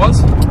much it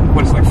was?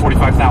 What is it, like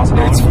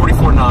 $45,000? It's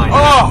 $44,900.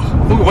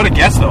 Oh, what a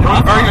guess though!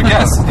 Very good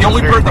guess.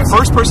 The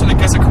first person to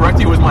guess it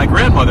correctly was my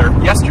grandmother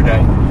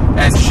yesterday,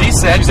 and she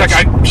said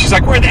she's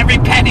like worth every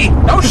penny.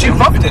 No, she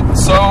loved it.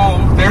 So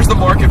there's the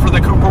market for the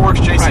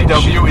Cooperworks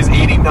JCW. Is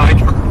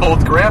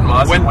 89-year-old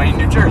grandmas in Wayne,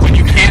 New Jersey. When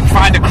you can't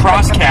find a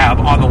cross cab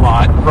on the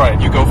lot,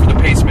 you go for the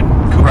Paceman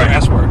Cooper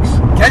S-Works.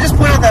 Can I just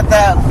point out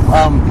that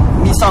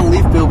Nissan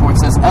Leaf billboard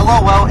says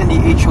LOL in the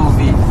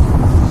HOV?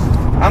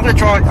 I'm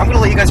gonna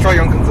let you guys draw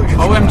your own conclusions.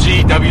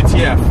 OMG,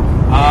 WTF.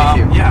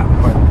 Yeah.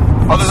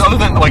 Other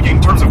than like in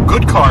terms of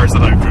good cars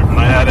that I've driven,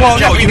 I had.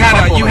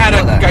 You had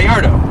a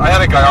Gallardo. I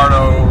had a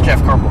Gallardo.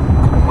 Jeff carpool.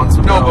 A couple months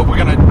ago. No,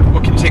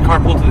 but can you take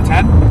carpool to the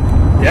 10?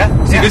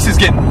 Yeah. See, this is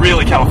getting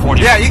really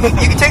California. Yeah, you can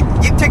take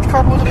the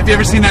carpool to the 10. Have you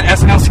ever seen that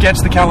SNL sketch,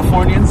 The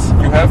Californians?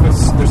 You have?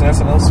 There's an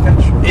SNL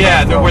sketch?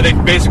 Yeah, where they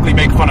basically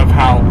make fun of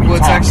how we talk.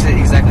 It's actually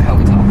exactly how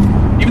we talk.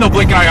 Even though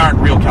Blake and I aren't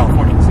real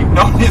Californians.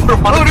 No, neither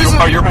one of you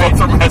are. You're both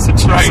from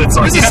Massachusetts.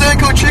 There's a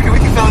Sanco Chicken. We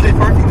can validate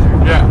parking there.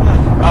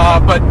 Yeah.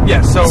 But,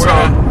 yeah, so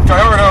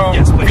Gallardo,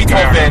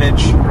 V12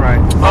 Vantage.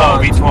 Right.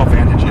 V12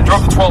 Vantage. I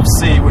drove the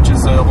 12C, which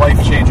is a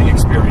life-changing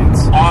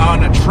experience.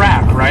 On a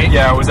track, right?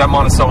 Yeah, it was at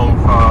Monticello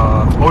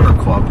Motor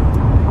Club,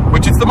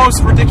 which is the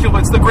most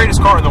ridiculous, it's the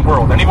greatest car in the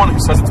world. Anyone who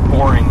says it's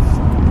boring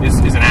is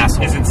an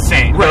asshole. Is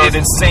insane. Right, an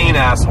insane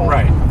asshole.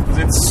 Right.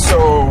 It's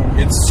so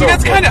See,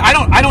 that's kind of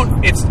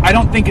I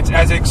don't think it's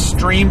as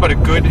extreme, but a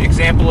good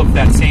example of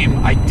that same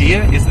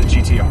idea is the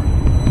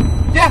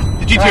GTR. Yeah,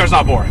 the GTR is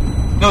not boring.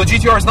 No, the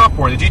GTR is not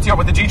boring. The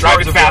GTR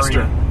drives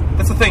faster.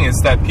 That's the thing, is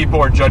that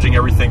people are judging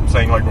everything,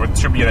 saying like it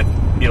should be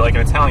like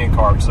an Italian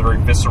car, which is a very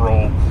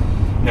visceral,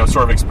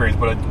 sort of experience.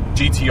 But a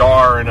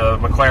GTR and a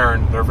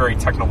McLaren, they're very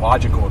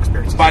technological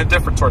experiences. By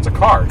different sorts of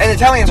cars. And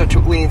Italians are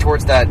leaning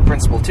towards that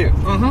principle too.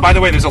 Mm-hmm. By the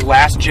way, there's a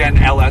last gen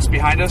LS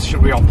behind us.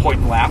 Should we all point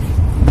and laugh?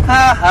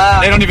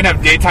 They don't even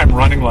have daytime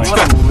running lights.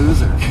 What a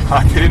loser.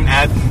 They didn't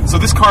add. So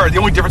this car, the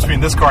only difference between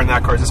this car and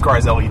that car is this car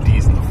has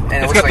LEDs in the front.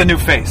 And it's got the new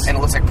face. And it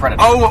looks like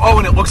Predator. Oh,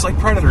 and it looks like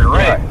Predator,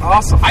 right?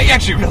 Awesome. I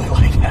actually really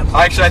like it.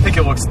 I think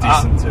it looks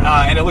decent too.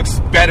 And it looks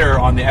better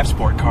on the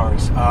F-Sport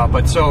cars.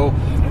 But so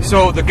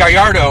the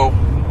Gallardo.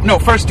 No,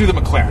 first do the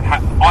McLaren.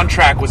 On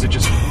track, was it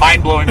just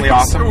mind-blowingly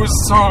awesome? It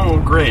was so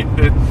great.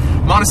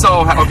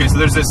 Monticello. Okay, so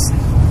there's this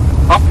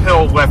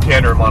uphill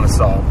left-hander at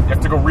Monticello. You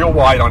have to go real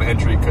wide on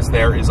entry because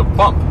there is a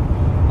bump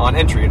on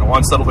entry and it will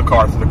unsettle the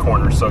car through the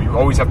corner. So you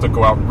always have to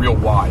go out real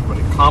wide. But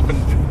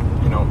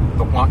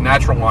the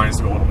natural line is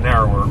to go a little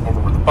narrower over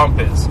where the bump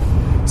is.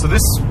 So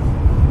this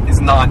is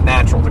not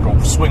natural to go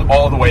swing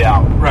all the way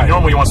out. Right.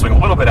 Normally you want to swing a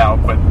little bit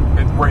out, but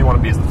where you want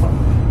to be is the bump.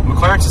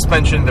 McLaren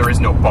suspension, there is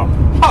no bump.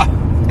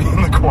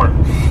 In the corner.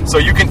 So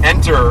you can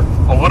enter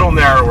a little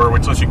narrower,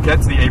 which lets you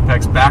get to the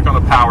apex, back on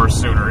the power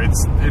sooner.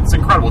 It's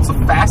incredible. It's the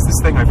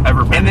fastest thing I've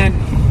ever been in.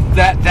 And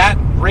then that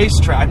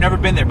racetrack, I've never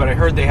been there, but I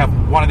heard they have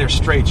one of their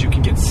straights. You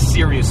can get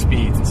serious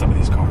speeds in some of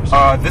these cars.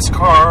 This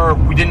car,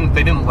 they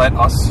didn't let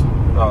us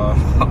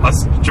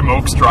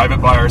jamokes drive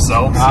it by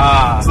ourselves.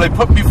 So they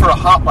put me for a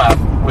hot lap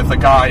with a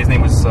guy, his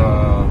name was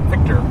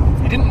Victor.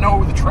 He didn't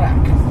know the track.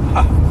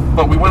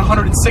 But we went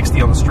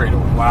 160 on the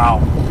straightaway. Wow.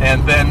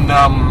 And then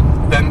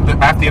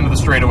at the end of the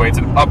straightaway, it's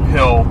an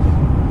uphill,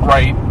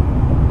 right,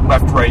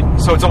 left, right.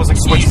 So it's almost like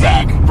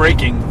switchback.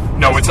 Braking.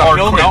 No, it's hard.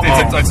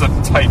 It's a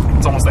tight.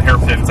 It's almost a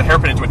hairpin. It's a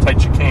hairpin into a tight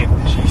chicane.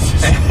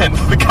 Jesus. And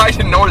the guy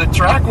didn't know where the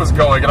track was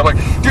going, and I'm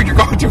like, dude, you're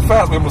going too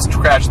fast. We almost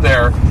crashed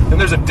there. Then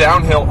there's a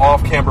downhill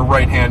off-camber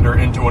right-hander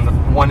into a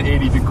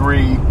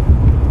 180-degree,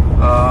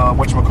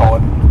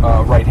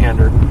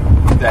 right-hander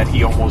that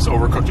he almost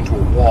overcooked into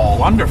a wall.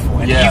 Wonderful.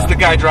 And he's the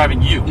guy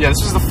driving you. Yeah,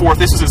 this is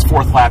his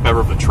fourth lap ever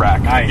of the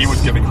track. Nice. He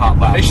was giving hot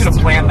laps. They should have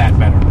planned that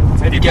better.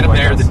 Maybe get him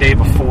there the day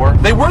before.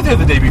 They were there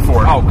the day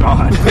before. Oh,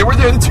 God. They were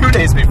there the 2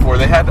 days before.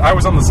 I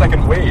was on the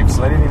second wave,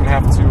 so I didn't even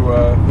have to...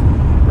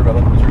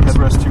 was your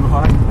headrest too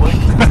high?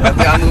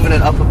 Yeah, I'm moving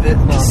it up a bit,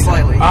 just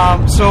slightly.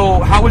 So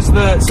how was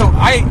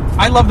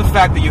I love the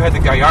fact that you had the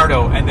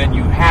Gallardo and then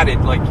you had it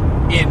like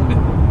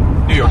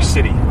in New York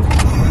City.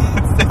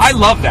 I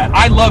love that.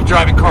 I love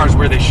driving cars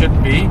where they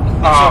shouldn't be.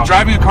 So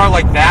driving a car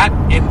like that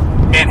in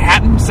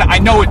Manhattan, I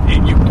know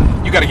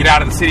you got to get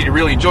out of the city to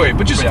really enjoy it,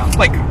 but just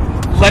like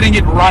letting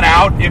it run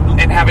out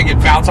and having it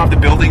bounce off the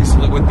buildings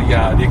with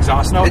the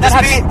exhaust note. Just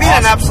being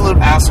an absolute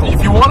asshole.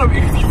 If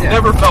you've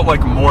never felt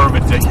like more of a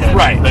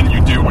dickhead than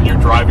you do when you're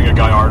driving a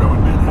Gallardo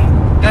in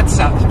Manhattan. That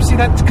sounds. See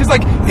that? Because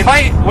like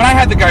when I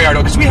had the Gallardo,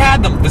 because we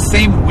had them the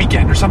same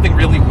weekend or something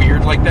really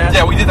weird like that.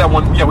 Yeah, we did that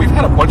one. Yeah, we've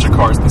had a bunch of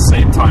cars at the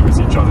same time as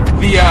each other.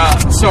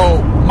 So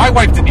my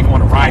wife didn't even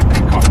want to ride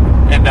that car,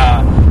 and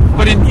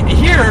but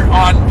here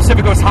on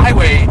Pacific Coast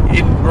Highway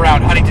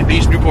around Huntington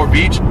Beach, Newport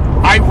Beach,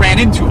 I ran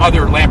into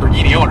other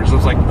Lamborghini owners. I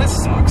was like,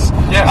 this sucks.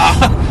 Yeah.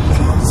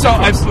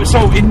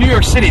 So in New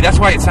York City, that's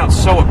why it sounds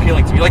so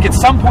appealing to me. Like at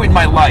some point in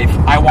my life,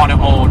 I want to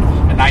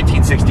own a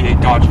 1968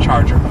 Dodge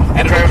Charger.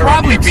 And it'll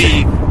probably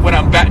be when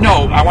I'm back.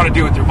 No, I want to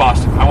do it through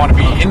Boston. I want to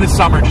be in the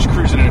summer just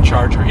cruising in a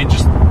Charger.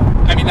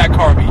 I mean, that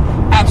car would be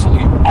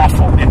absolutely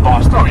awful in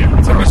Boston. Oh, yeah.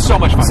 It's going to be so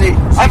much fun. See,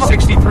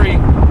 C63.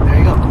 There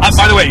you go.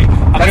 By the way,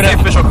 That's the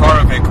official car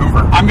of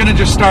Vancouver. I'm going to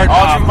just start...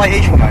 All driven by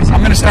Asian guys.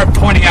 I'm going to start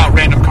pointing out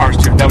random cars,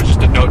 too. That was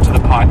just a note to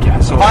the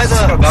podcast. So By the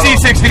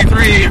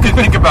C63. You can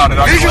think about it.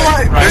 There's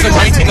a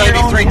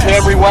 1993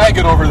 Camry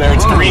wagon over there.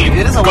 It's green.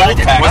 It is a gold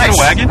wagon. pack. Was it a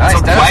wagon? Nice.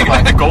 It's a wagon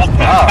with the gold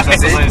pack.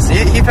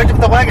 He picked up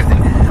the wagon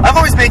thing. I've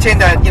always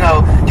maintained that,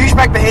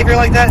 douchebag behavior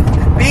like that,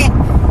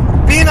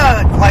 being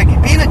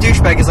a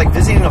douchebag is like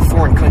visiting a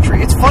foreign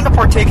country. It's fun to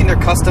partake in their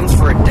customs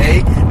for a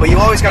day, but you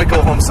always got to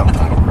go home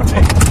sometime.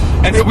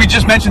 And we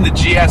just mentioned the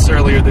GS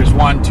earlier. There's 2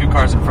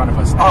 cars in front of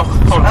us.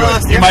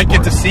 Good. You might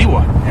get to see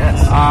one.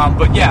 Yes.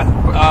 But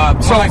yeah.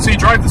 So you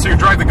drive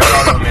the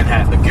Gallardo in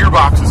Manhattan. The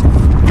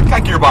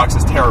gearbox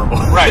is terrible.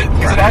 Right.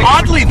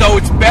 Oddly though,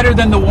 it's better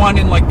than the one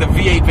in like the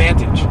V8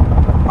 Vantage.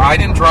 I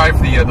didn't drive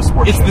the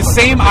sport. It's the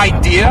same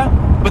idea,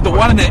 but the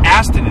one in the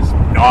Aston is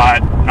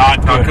not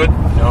good.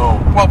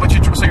 No. Well, but you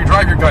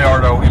drive your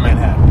Gallardo in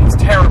Manhattan. It's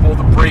terrible.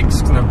 The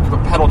brakes,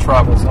 the pedal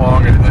travels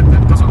long, and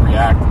it doesn't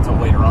react until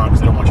later on because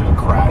they don't want you to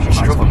crash.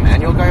 You drove a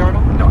manual Gallardo?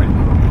 No, I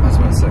didn't. That's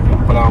what I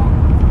said. But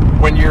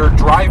when you're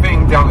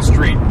driving down the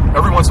street,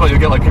 every once in a while you'll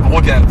get like people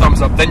look at it,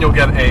 thumbs up. Then you'll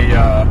get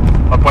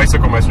a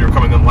bicycle messenger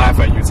come in and laugh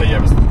at you and say, "Yeah,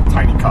 it was a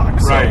tiny cock."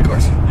 So, right. Of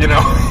course.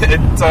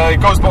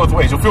 It goes both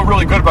ways. You'll feel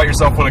really good about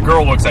yourself when a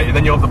girl looks at you.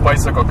 Then you'll have the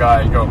bicycle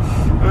guy go.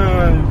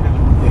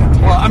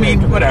 Well, I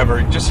mean,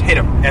 whatever. Just hit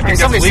him. I think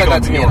somebody that's legal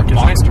said that to in me New in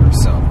York, a isn't it? Boxster,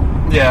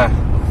 so.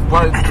 Yeah.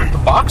 Well, the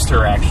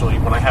Boxster actually,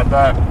 when I had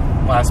that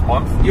last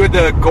month, You had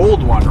the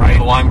gold one, right?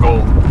 the lime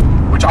gold,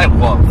 which I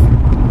love.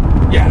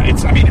 Yeah.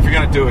 I mean, if you're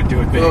gonna do it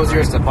big. What was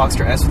yours? right? The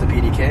Boxster S with the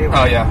PDK?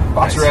 Oh yeah,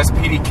 Boxster S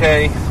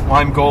PDK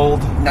lime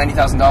gold.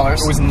 $90,000.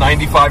 It was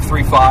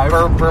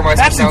 95.35. Burmeister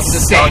That's sound insane.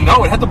 system.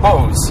 No, it had the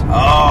Bose.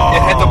 Oh.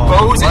 It had the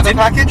Bose. Leather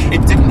package?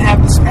 It didn't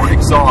have the sport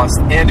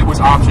exhaust, and it was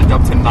optioned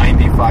up to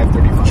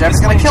 95.35. Jeff's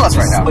gonna kill us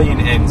right now.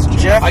 Slaying ends.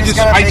 Jeff I is just-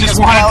 gonna I make just us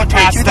wanted to proud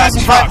pass a that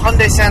 2005 truck.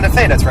 Hyundai Santa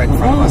Fe that's right in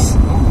front of us.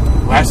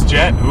 Last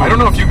jet. Ooh. I don't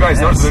know if you guys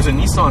know, there's a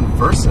Nissan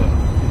Versa.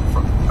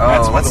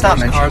 That's one let's of the not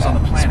worst mention cars that.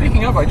 on the planet.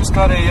 Speaking of, I just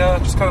got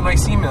a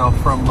nice email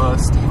from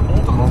Steve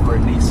Oldham over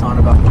at Nissan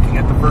about looking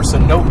at the Versa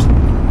Note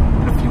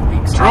in a few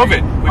weeks. Drove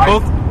it. We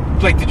both.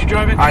 Blake, did you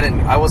drive it?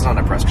 I wasn't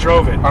on a press.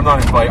 drove it. I'm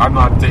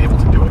not able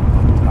to do it.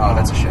 Oh,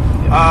 that's a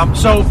shame.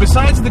 So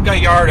besides the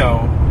Gallardo,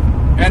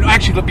 and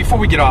actually, before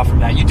we get off from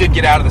that, you did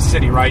get out of the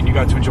city, right? And you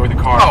got to enjoy the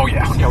car. Oh,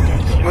 yeah.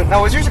 Okay.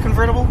 Now, was yours a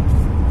convertible?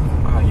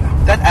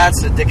 Yeah. That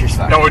adds to the Dickish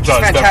factor. No, it which is does,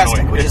 fantastic.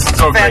 definitely. Which is It's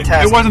so great.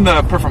 fantastic. It wasn't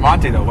the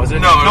Performante though, was it?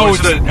 No, it was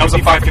just- the it was a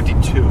LT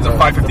 552. It was a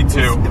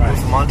 552.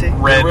 The Monte?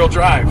 Red Rear-wheel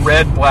drive.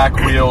 Red, black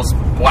wheels,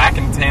 black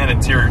and tan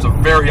interior. It's a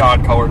very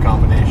odd color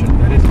combination.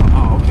 That is.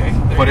 Oh, okay.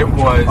 There But you it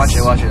go. was.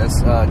 Watch it.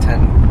 That's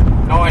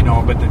 10. No, I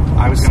know, but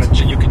I was gonna.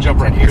 You can jump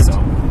right here years.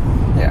 though.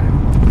 Yeah.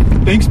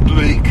 Thanks,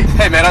 Blake.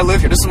 Hey, man, I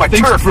live here. This is my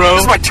Thanks, turf, bro.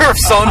 This is my turf,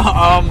 son.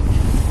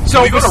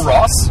 So we go to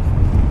Ross.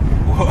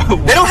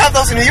 They don't have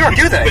those in New York,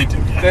 do they? They do.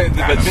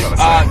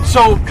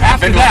 So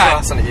after Been that,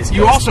 across on the East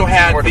you Coast. also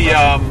had More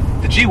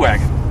the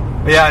G-Wagon.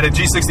 Yeah, I had a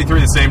G63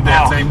 the same day,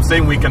 Oh.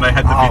 same weekend. I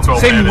had the V12.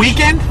 Same Vantage.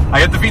 weekend? I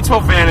had the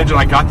V12 Vantage and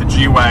I got the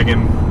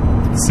G-Wagon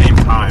at the same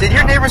time. Did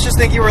your neighbors just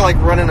think you were like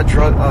running a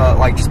drug,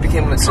 just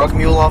became a drug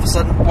mule all of a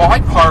sudden? Well, I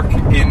park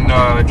in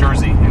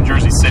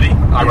Jersey City.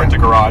 I rent a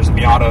garage. The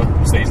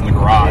Miata stays in the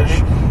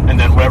garage, and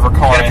then whatever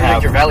car I You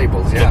have your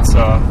valuables, yeah. gets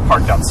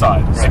parked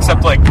outside.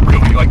 Except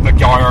really like the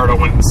Gallardo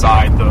went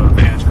inside, the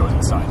Vantage goes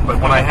inside. But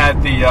when I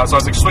had so I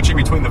was like switching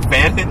between the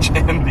Vantage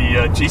and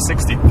the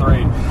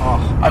G63.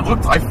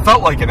 I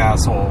felt like an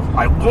asshole.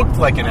 I looked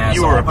like an asshole.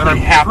 You were a pretty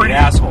happy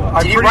asshole.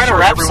 Did you write a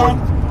rap song?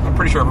 I'm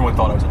pretty sure everyone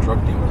thought I was a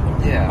drug dealer.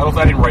 Yeah.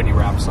 I didn't write any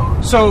rap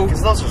songs. So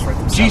Because those just write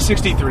themselves.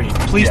 G63.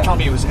 Please Yeah. tell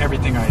me it was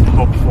everything I had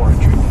hoped for and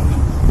dreamed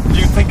of. Do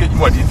you think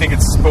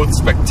it's both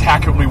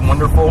spectacularly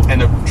wonderful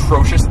and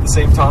atrocious at the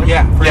same time?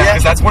 Yeah.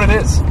 Because that's what it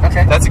is.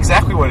 Okay. That's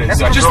exactly what it is.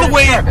 That's I what Just drove- the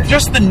way, describe it.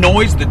 just the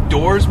noise the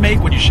doors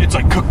make when you. It's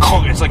like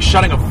it's like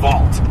shutting a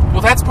vault.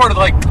 Well, that's part of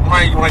when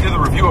I did the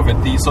review of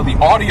it. The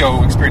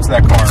audio experience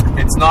of that car.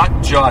 It's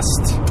not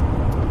just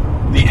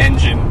the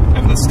engine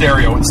and the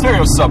stereo. The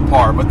stereo's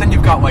subpar, but then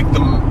you've got like the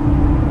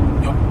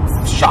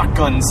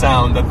shotgun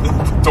sound that the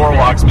door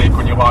locks make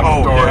when you lock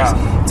the doors.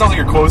 Yeah. It sounds like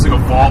you're closing a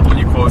vault when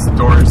you close the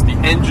doors. The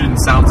engine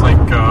sounds like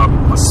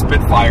a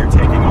Spitfire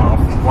taking off.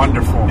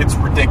 Wonderful. It's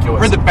ridiculous.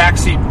 Where the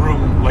backseat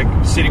room, like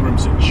sitting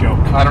room's a joke.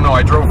 I don't know.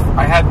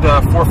 I had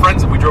 4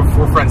 friends. We drove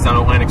 4 friends down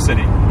to Atlantic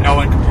City. No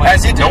one complained.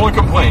 As you do. No one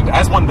complained,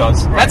 as one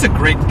does. That's a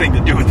great thing to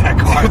do with that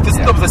car. But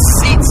the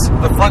seats,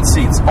 the front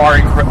seats are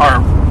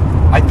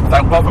I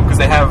love them because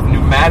they have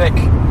pneumatic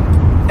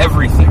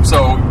everything.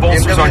 So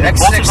bolsters BMW are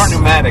X6.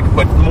 pneumatic,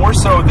 but more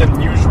so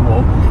than usual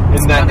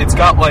in that it's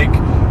got like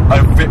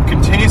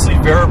continuously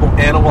variable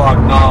analog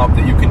knob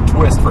that you can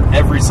twist for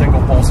every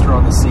single bolster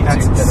on the seat.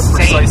 That's so you can get a insane.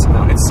 precise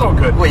amount. It's so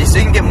good. Wait, so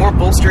you can get more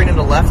bolstering in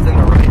the left than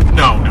the right?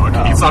 No,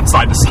 it's not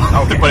side to side.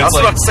 Okay, but I it's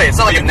was about to say, it's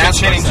not like you a can NASCAR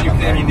change. setup,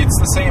 I mean, it's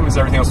the same as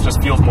everything else. It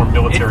just feels more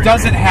military. It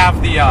doesn't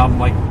have the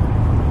like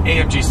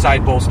AMG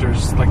side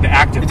bolsters, like the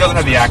active. It doesn't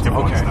have the bolsters. active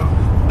ones. Okay. No.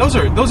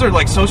 Those are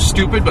like so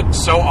stupid but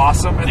so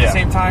awesome at the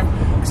same time.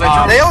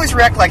 They always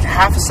react like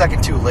half a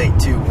second too late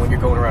too when you're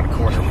going around a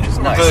corner, which is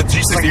nice. The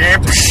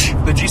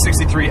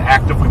G63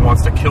 actively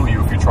wants to kill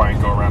you if you try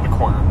and go around a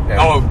corner.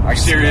 Yeah,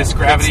 serious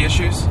gravity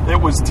issues. It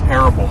was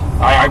terrible.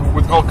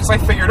 Because I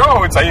figured,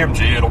 it's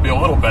AMG, it'll be a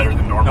little better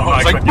than normal. No,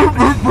 it's like, no,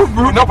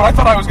 but I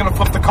thought I was going to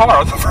flip the car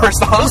on the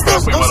first time.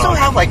 Those still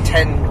have like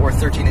 10 or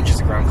 13 inches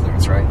of ground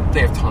clearance, right?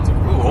 They have tons of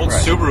room. Ooh, old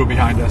Subaru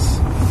behind us.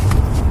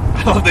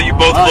 I love that you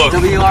both look.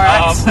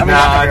 WRX? It's a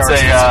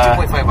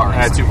 2.5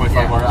 RX. 2.5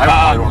 RX. I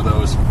probably one of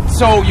those.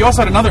 So you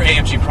also had another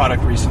AMG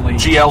product recently,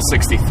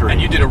 GL63,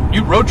 and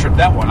you road trip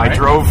that one. Right? I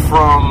drove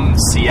from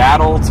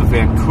Seattle to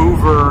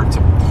Vancouver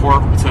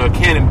to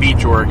Cannon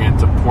Beach, Oregon,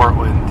 to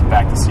Portland,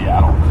 back to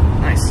Seattle.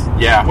 Nice.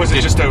 Yeah. Was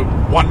it just a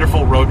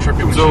wonderful road trip?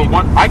 It was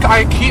I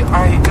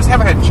just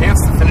haven't had a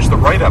chance to finish the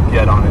write up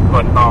yet on it,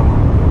 but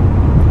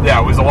yeah,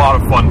 it was a lot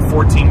of fun.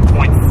 14.4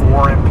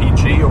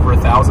 mpg over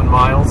 1,000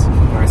 miles.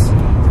 Nice.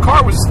 The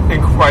car was,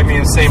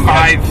 same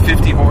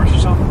 550 horse or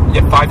something.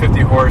 Yeah,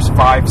 550 horse,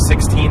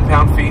 516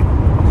 pound-feet.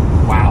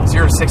 Wow.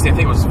 0 to 60, I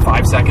think it was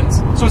 5 seconds.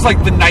 So it's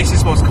like the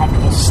nicest, most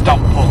comfortable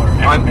stump puller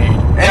ever made.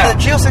 And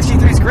the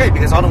GL63 is great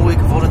because Auto Week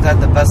voted that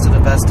the best of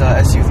the best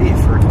SUV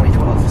for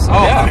 2012. So.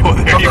 Oh, yeah.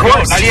 There you go.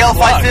 Nice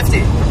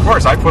GL550. Of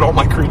course, I put all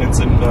my credence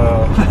in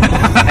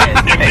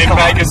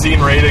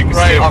magazine ratings.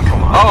 Right. Too. Oh,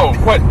 come on. Oh,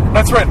 what?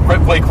 That's right.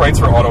 Blake writes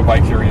for Auto Bi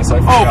Curious. I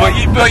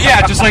forgot. But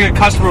yeah, just like a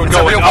customer would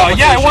go,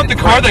 I want the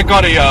car that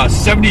got a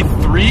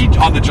 73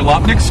 on the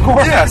Jalopnik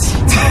score. Yes.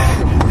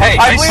 Hey,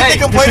 I believe they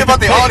complain about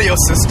the audio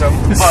system.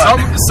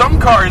 Some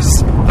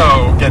cars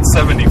though get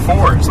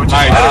 74s, which is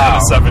better than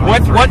a 73.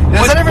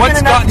 Has that ever been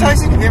in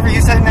advertising? Have you ever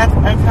used that in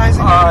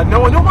advertising? No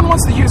one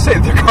wants to use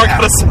it. Their car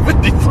got a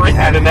 73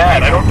 and an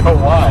ad. I don't know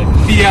why.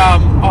 The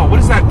what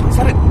is that? Is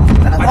that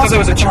I thought that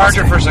was a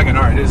Charger for a second.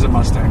 All right, it is a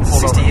Mustang.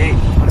 68.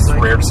 It's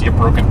rare to see a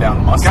broken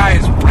down Mustang. Guy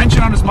is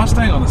wrenching on his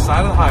Mustang on the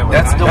side of the highway.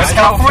 That's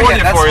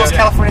California. That's for you. most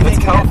California thing.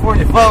 That's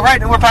California. Well,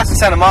 right, we're passing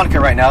Santa Monica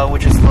right now,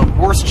 which is the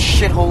worst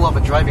shithole of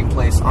a driving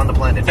place on the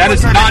planet. That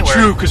is not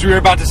true because we were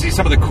about to see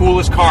some of the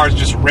coolest cars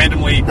just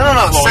randomly.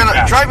 No.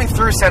 Driving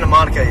through Santa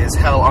Monica is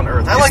hell on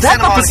earth. I like Is that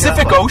Santa the Monica,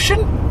 Pacific but-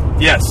 Ocean?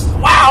 Yes.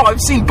 Wow,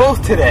 I've seen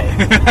both today.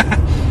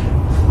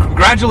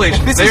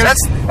 Congratulations.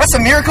 That's a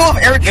miracle of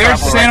air travel. There's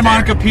Santa right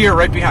Monica Pier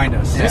right behind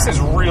us. This is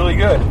really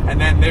good.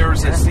 And then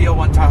there's a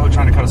CL1 Tahoe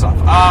trying to cut us off.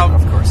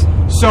 Of course.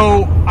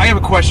 So I have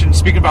a question.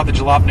 Speaking about the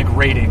Jalopnik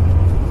rating,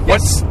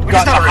 what's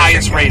got the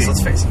highest rating?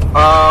 Let's face it.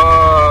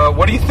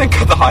 What do you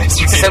think of the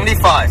highest rating?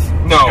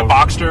 75. No. Like a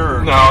Boxster?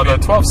 Or No, the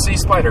 12C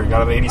Spider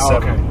got an 87. Oh,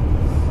 okay.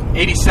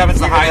 87's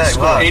the highest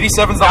score. 87's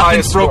the Nothing's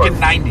highest broken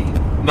score.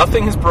 90.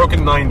 Nothing has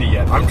broken 90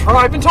 yet.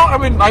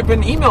 I've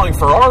been emailing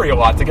Ferrari a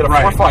lot to get a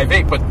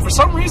 458, but for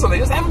some reason they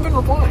just haven't been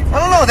replying. I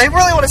don't know. They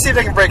really want to see if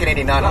they can break an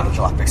 89 on the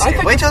Jalopnik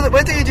scale. Wait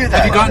till you do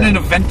that. Have you gotten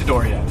an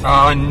Aventador yet?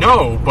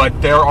 No,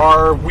 but there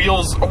are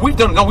wheels. We've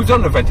done an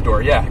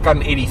Aventador. Yeah, got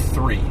an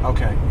 83.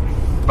 Okay.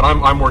 But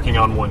I'm working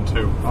on one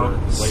too for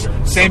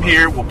later. Same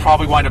here. We'll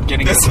probably wind up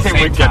getting it at the same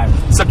weekend.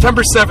 time.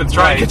 September 7th.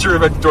 Try and get your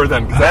Aventador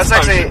then. That's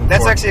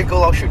actually a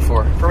goal I'll shoot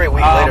for. Probably a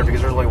week later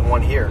because there's only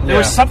one here. There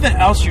was something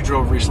else you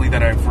drove recently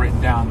that I've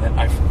written down that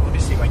let me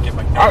see if I can get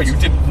my notes. Oh, you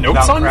did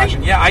notes on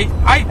crashing? me? Yeah, our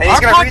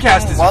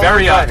podcast is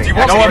very.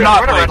 No, I'm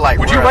not. We're at a red light.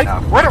 Would you like?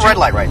 We're at a red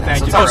light right now.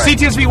 Thank you. So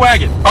CTSV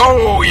wagon.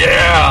 Oh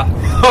yeah.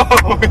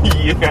 Oh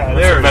yeah.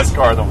 That's the best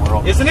car in the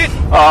world, isn't it?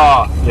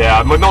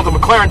 Yeah. No, the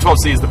McLaren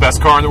 12C is the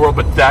best car in the world,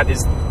 but that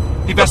is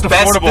the best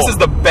affordable. This is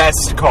the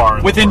best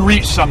car within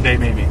reach someday,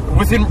 maybe.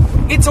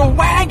 It's a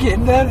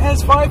wagon that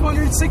has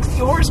 560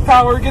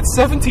 horsepower, gets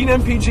 17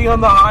 mpg on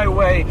the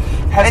highway,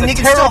 has and a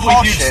terribly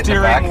huge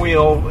steering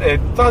wheel.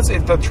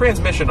 The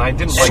transmission I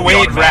didn't like.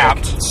 Suede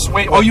wrapped.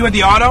 Suede. Oh, you had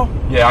the auto?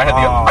 Yeah, I had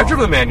I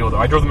drove the manual though.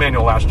 I drove the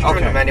manual last year. I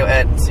drove the manual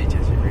at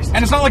CTSV recently.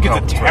 And it's not like it's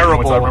a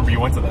terrible. I remember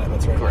you went to that.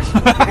 That's right. Of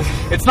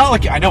course. It's not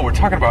like I know we're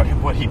talking about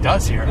what he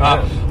does here.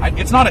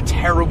 It's not a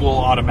terrible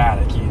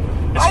automatic either.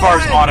 As far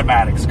as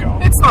automatics go,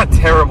 it's not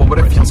terrible, but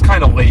it feels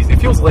kind of lazy. It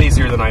feels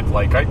lazier than I'd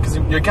like. Because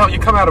you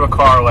come out of a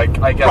car like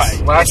I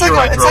guess last year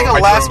it's like a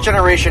last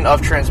generation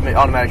of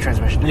automatic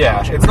transmission.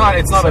 Yeah, it's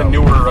not a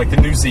newer like the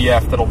new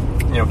ZF that'll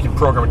you can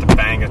program it to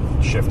bang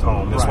a shift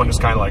home. This one just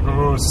kind of like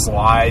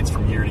slides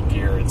from gear to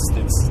gear.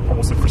 It's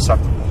almost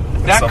imperceptible.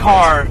 That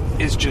car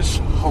is just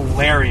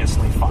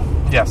hilariously fun.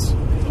 Yes,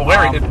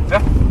 hilarious.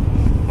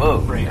 Whoa,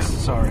 brakes.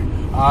 Sorry.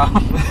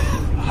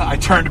 I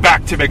turned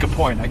back to make a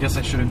point. I guess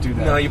I shouldn't do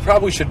that. No, you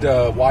probably should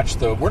watch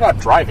the. We're not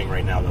driving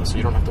right now though, so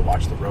you don't have to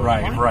watch the road.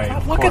 Right, right.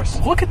 God,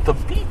 look at the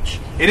beach.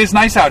 It is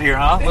nice out here,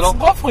 huh? It's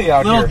lovely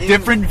out little here.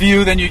 Different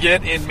view than you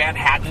get in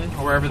Manhattan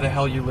or wherever the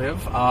hell you live.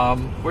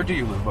 Where do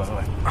you live, by the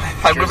way?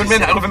 I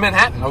live in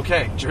Manhattan.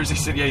 Okay, Jersey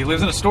City. Yeah, he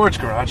lives in a storage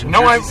garage.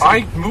 No,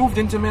 I moved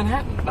into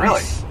Manhattan.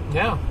 Really?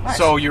 Yeah. Nice.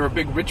 So you're a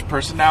big rich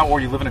person now, or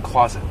you live in a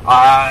closet?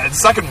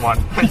 Second one.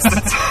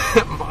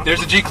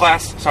 There's a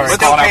G-Class. Sorry, Still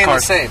calling out paying the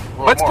cars. same.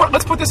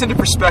 Let's put this into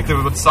perspective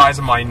of the size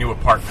of my new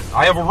apartment.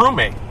 I have a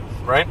roommate,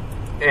 right?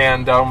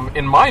 And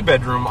in my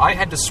bedroom, I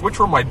had to switch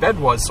where my bed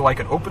was so I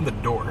could open the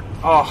door.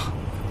 Oh,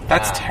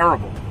 that's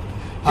terrible.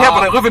 Yeah,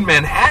 but I live in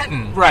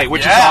Manhattan. Right,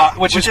 which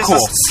is cool.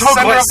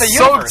 Center of the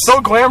universe.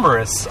 So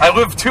glamorous. I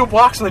live 2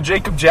 blocks from the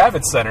Jacob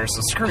Javits Center, so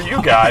screw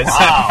you guys.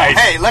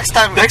 Hey, next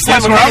time where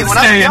when I'm I'm at the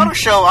staying, auto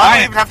show, I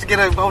don't even have to get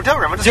a hotel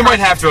room. You might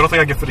have to. I don't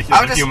think I can fit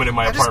a human in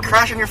my I'll just apartment.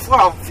 crash on your floor.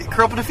 I'll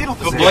curl up in a fetal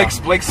But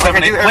position. Blake's Like I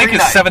do every Blake is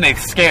night. 7/8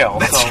 scale.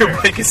 That's so true.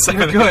 Blake is 7/8.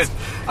 You're good.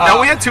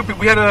 No, we had 2 people.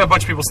 We had a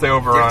bunch of people stay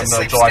over You have on to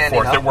sleep July standing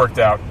 4th. up? It worked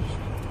out.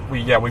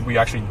 We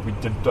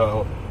did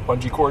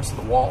bungee cords to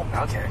the wall.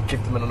 Okay.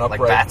 Kicked them in an Like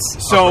upright. bats?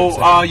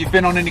 So, you've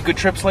been on any good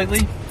trips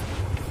lately?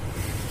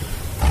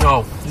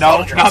 No,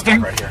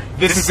 Nothing. right here.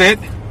 This is it.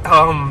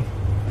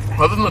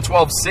 Other than the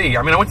 12C,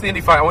 I mean, I went to the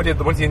Indy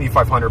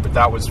 500, but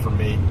that was for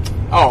me.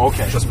 Oh,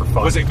 okay. Just for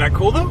fun. Was it that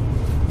cool though?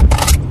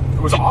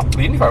 It was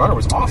the Indy 500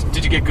 was awesome.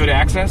 Did you get good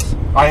access?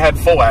 I had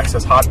full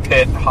access, hot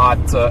pit,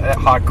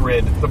 hot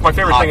grid. My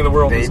favorite thing in the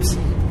world babes. is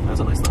That was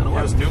a nice 911.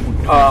 That was new.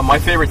 my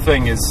favorite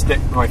thing in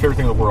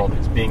the world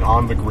is being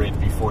on the grid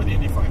before the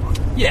Indy 500.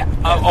 Yeah.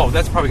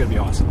 That's probably gonna be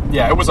awesome.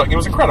 Yeah, it was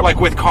incredible. Like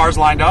with cars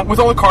lined up. with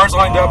all the cars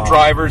lined up,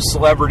 drivers,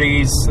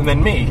 celebrities, and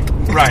then me.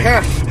 Right.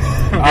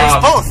 It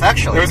was both,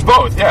 actually. It was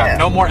both. Yeah.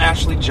 No more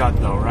Ashley Judd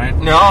though, right?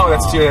 No,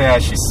 that's yeah.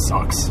 She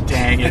sucks.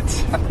 Dang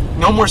it.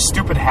 No more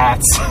stupid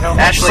hats.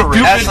 Ashley,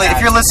 Stupid if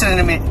you're listening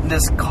to me,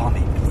 just call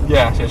me.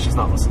 Yeah, she's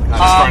not listening. She's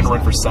trying to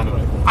run for Senate. I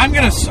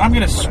think. I'm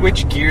gonna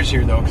switch gears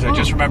here though, because I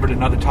just remembered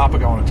another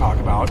topic I want to talk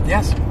about.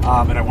 Yes.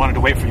 And I wanted to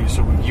wait for you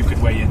so you could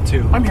weigh in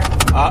too. I'm here.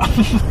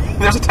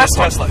 There's a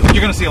Tesla.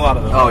 You're gonna see a lot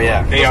of them. Oh,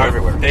 yeah. They Those are are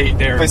everywhere. They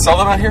sell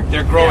them out here?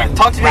 They're growing.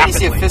 Talk to me when you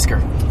rapidly. see a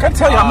Fisker. Gotta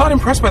tell you, I'm not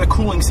impressed by the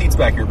cooling seats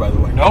back here, by the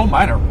way. No,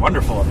 mine are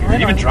wonderful up here. Right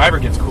Even on. driver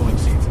gets cooling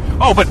seats.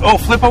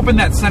 Flip open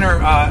that center.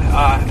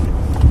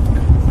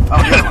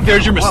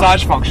 There's your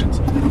massage functions.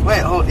 Wait,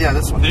 yeah,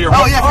 this one. Your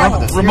I forgot about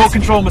this. remote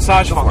control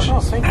massage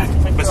functions. Thank you.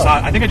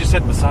 Massage. I think I just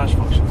said massage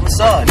functions.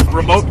 Massage.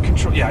 Remote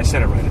control. Yeah, I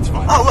said it right. It's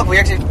fine. Oh, look, we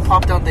actually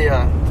popped on the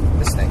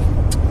this thing.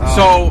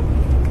 So,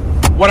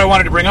 what I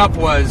wanted to bring up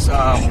was, look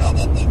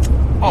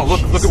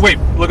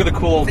at the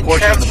cool The Porsche in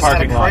Travis the just had a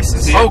parking lot.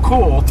 crisis. See it? Oh,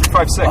 cool.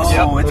 356. Oh,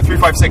 Yeah, it's the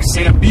 356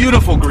 in a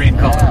beautiful green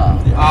color.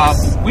 Yeah.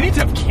 We need to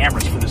have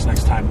cameras for this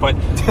next time, but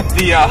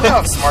the I don't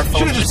have smartphones.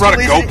 should have I'm just brought a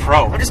too lazy-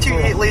 GoPro. I'm just too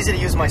lazy to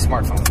use my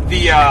smartphone.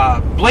 The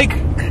Blake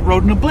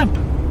rode in a blimp.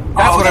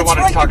 That's what I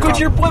wanted to talk the about.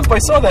 Goodyear blimp. I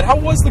saw that. How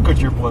was the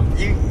Goodyear blimp?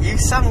 You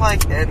sound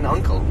like an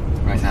uncle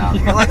right now.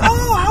 You're like,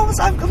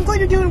 I'm glad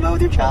you're doing well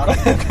with your child.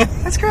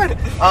 That's good.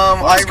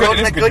 I it's good. rode It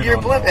in is a good to Goodyear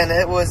know blimp, that. and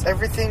it was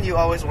everything you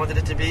always wanted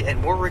it to be,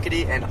 and more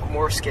rickety, and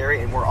more scary,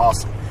 and more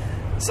awesome.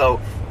 So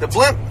the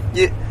blimp,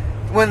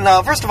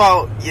 first of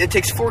all, it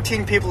takes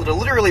 14 people to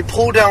literally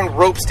pull down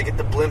ropes to get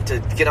the blimp to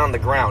get on the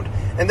ground,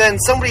 and then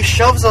somebody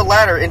shoves a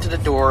ladder into the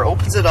door,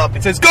 opens it up,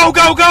 It says, go,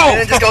 go, go!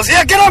 and it just goes,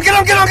 yeah, get on!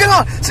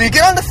 So you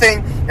get on the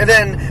thing, and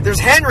then there's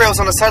handrails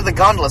on the side of the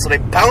gondola, so they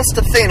bounce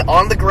the thing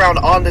on the ground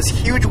on this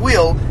huge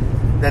wheel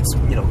that's,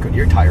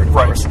 Goodyear tired, of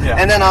Right, course. yeah.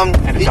 And then, And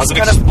it you just doesn't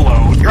kind of-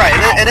 explode. Right,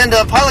 and then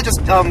the pilot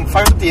just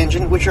fires up the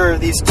engine, which are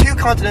these 2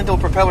 Continental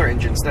propeller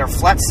engines. They're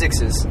flat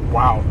 6s.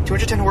 Wow.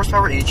 210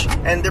 horsepower each,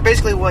 and they're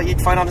basically what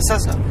you'd find on a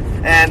Cessna.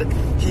 And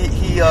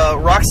he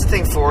rocks the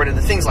thing forward, and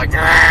the thing's like,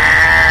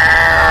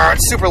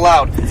 it's super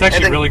loud. It's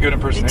actually really good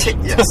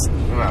impersonation. Yes.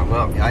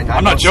 well, I I'm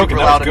know not joking,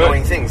 super that loud, was good.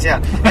 annoying things, yeah.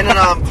 And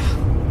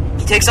then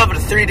he takes off at a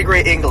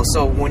 30-degree angle,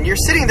 so when you're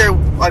sitting there,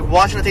 like,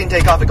 watching the thing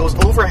take off, it goes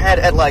overhead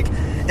at, like,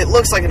 it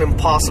looks like an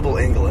impossible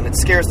angle, and it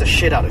scares the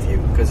shit out of you,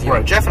 because,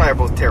 Right. Jeff and I are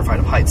both terrified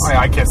of heights.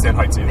 I can't stand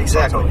heights either.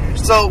 Exactly. So I totally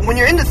understand. So when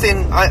you're in the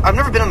thing, I've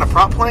never been on a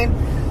prop plane,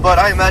 but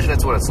I imagine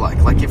that's what it's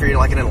like. Like if you're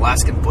like in an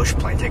Alaskan bush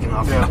plane taking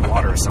off in the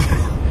water or something.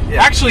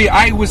 Yeah. Actually,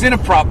 I was in a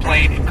prop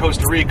plane in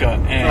Costa Rica,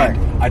 and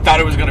Right. I thought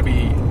it was going to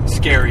be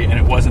scary, and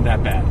it wasn't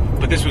that bad.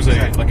 But this was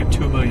like a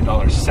 $2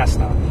 million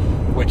Cessna,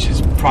 which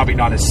is probably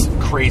not as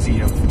crazy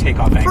of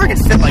takeoff I angle. could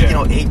fit like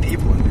 8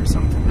 people in there or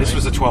something. This right?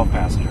 was a 12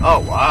 passenger. Oh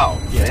wow!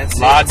 Yeah, it's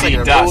La it's like di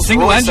a da. Rolls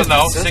Single Royce engine of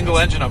though. Cessnas. Single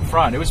engine up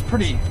front. It was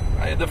pretty.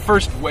 The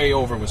first way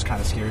over was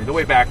kind of scary. The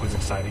way back was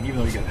exciting, even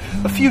though you get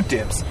a few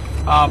dips.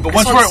 But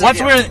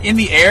once we're in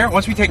the air,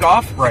 once we take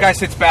off, Right. the guy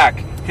sits back,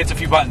 hits a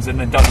few buttons, and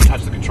then doesn't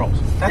touch the controls.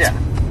 That's Yeah.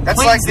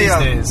 That's planes like these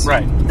days.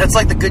 Right. That's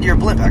like the Goodyear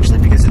blimp, actually,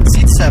 because it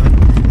seats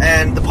 7,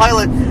 and the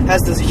pilot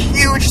has this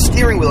huge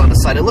steering wheel on the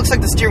side. It looks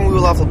like the steering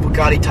wheel off a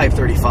Bugatti Type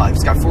 35.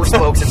 It's got 4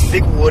 spokes. It's a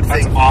big wood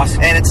thing. That's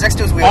awesome. And it's next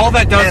to his wheel. All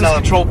that does and, is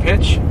control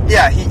pitch.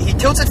 Yeah, he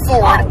tilts it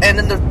forward, and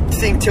then the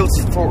thing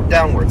tilts forward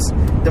downwards.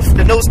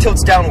 The nose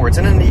tilts downwards,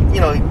 and then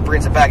he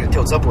brings it back and it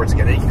tilts upwards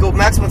again. And you can go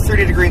maximum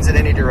 30 degrees in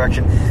any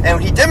direction. And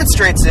when he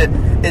demonstrates it,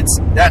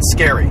 that's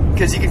scary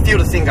because you can feel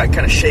the thing kind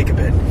of shake a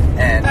bit.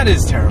 And That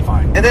is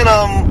terrifying. And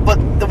then,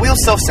 but the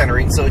wheel's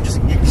self-centering, so you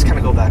just kind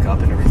of go back up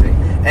and everything.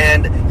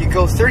 And you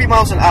go 30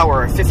 miles an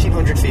hour,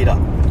 1,500 feet up.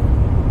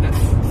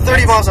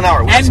 30 miles an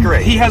hour, which is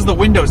great. He has the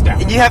windows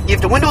down. And you have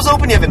the windows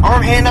open. You have an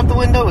arm hand up the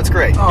window. It's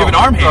great. You have an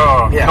arm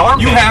hand. Yeah. An arm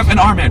You hand. have an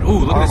arm hand. Ooh,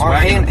 look at this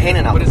wagon.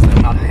 Hand out. What is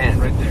that? Not a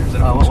hand. Right there. Is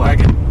that a what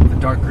Volkswagen? The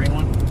dark green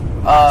one?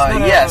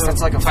 Yes,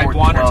 that's like a Type 412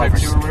 1 or Type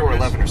 2 or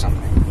whatever it is? 411 or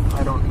something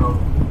I don't know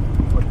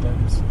what that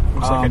is.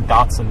 Looks like a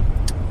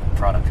Datsun.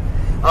 product.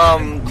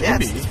 Yeah,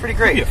 it's pretty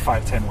great. Maybe a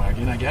 510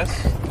 wagon, I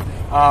guess.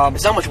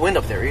 There's not much wind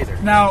up there either.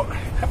 Now,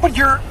 But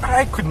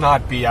I could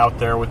not be out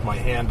there with my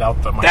hand out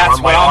my That's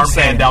arm, what my I'm arm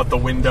saying. hand out the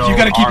window. you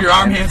got to keep your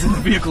arm hand. hands in the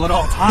vehicle at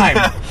all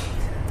times.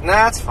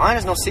 Nah, it's fine.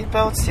 There's no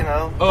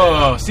seatbelts,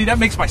 Oh, see, that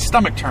makes my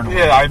stomach turn away.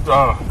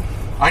 Yeah,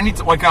 I need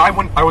to. Like,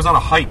 I was on a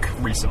hike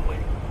recently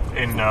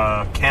in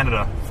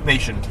Canada,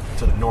 nation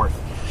to the north.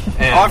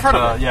 And, I've heard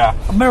of it. Yeah,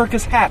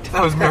 America's hat.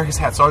 that was America's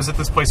Hat. So I was at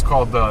this place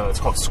called it's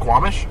called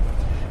Squamish.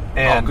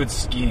 And good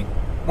skiing.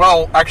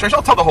 Well, actually,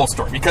 I'll tell the whole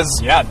story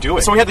because Yeah, do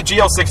it. So we had the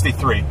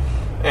GL63,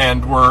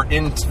 and we're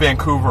in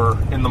Vancouver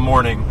in the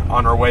morning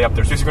on our way up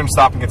there. So we're going to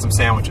stop and get some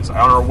sandwiches. On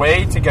our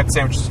way to get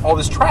sandwiches, all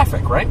this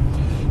traffic, right?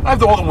 I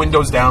have all the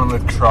windows down in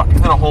the truck, and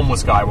then a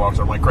homeless guy walks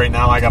over. I'm like, great,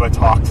 now I got to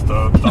talk to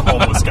the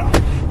homeless guy.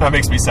 That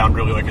makes me sound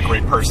really like a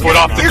great person. Foot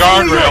off the You're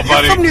from New guardrail, York-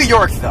 buddy. You're from New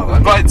York, though.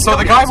 But so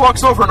the guy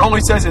walks over and all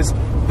he says is,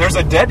 "There's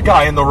a dead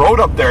guy in the road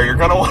up there. You're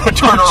gonna want to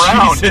turn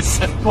around." Jesus.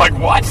 Like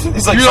what?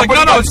 He's like, You're like,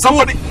 no, it's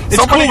somebody, cool. It's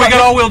somebody cool. We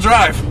got all-wheel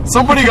drive.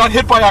 Somebody got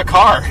hit by a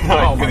car.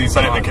 Oh, my He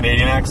said it in a God.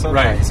 Canadian accent.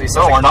 Right. So he No,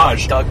 sounds like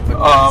Arnage. Doug,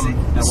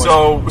 but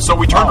So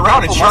we turned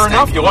around, and Purple sure Mustang.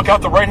 enough, you look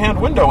out the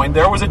right-hand window, and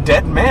there was a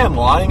dead man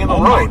lying in the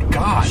Oh, road. my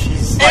gosh.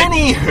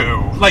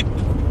 Anywho, Like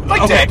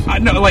dead.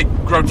 No, like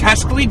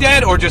grotesquely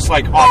dead or just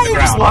like off the he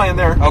ground? was lying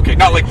there. Okay,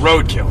 not like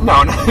roadkill.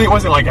 No, he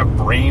wasn't like a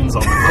brains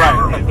on the ground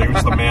or anything. It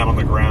was just a man on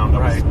the ground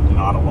that Right. was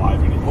not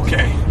alive anymore.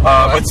 Okay.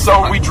 But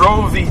so we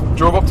drove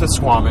up to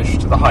Squamish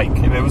to the hike,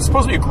 and it was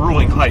supposed to be a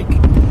grueling hike.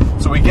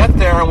 So we get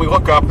there and we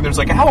look up, and there's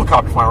like a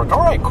helicopter flying. We're like,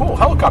 all right, cool,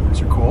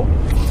 helicopters are cool.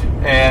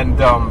 And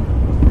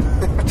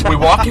we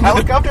walk into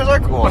Helicopters are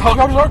cool.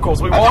 helicopters are cool.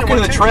 So we I've walk been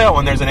into one the too. trail,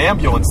 and there's an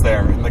ambulance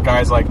there, and the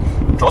guy's like,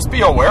 "Just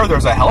be aware,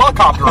 there's a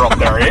helicopter up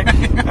there." Eh?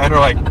 And we're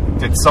like,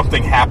 "Did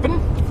something happen?"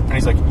 And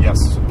he's like, "Yes."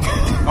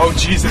 Oh,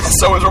 Jesus.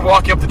 So as we're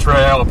walking up the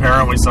trail,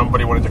 apparently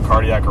somebody went into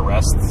cardiac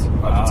arrest at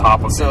the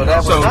top of So the that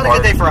was not a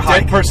good day for a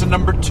hike. Dead person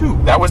number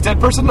 2. That was dead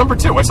person number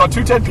 2. I saw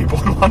 2 dead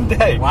people in one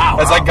day. Wow.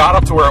 As I got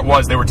up to where it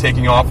was, they were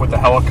taking off with the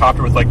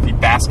helicopter with like the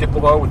basket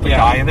below with the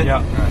guy in it.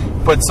 Yeah.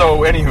 But so,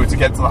 anywho, to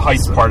get to the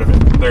heights part of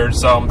it,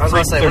 there's I was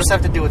going to say, what there's- does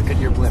that have to do with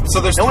Goodyear blimps? so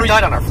there's no three, one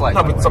died on our flight.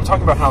 No, by the but way. I'm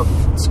talking about how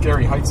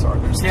scary heights are.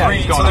 There's Yeah, three.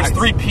 he's going So there's heights.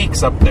 3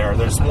 peaks up there.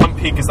 There's one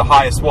peak is the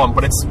highest one,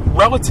 but it's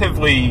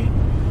relatively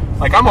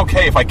like I'm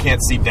okay if I can't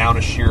see down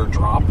a sheer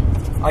drop.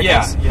 I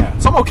guess. yeah.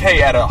 So I'm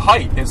okay at a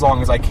height as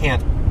long as I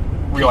can't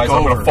realize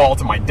I'm going over. to fall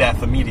to my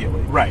death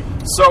immediately. Right.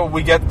 So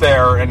we get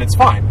there and it's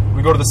fine.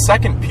 We go to the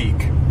second peak,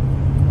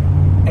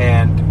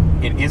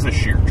 and it is a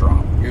sheer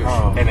drop,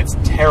 Oh. and it's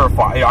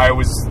terrifying.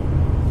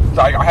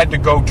 I had to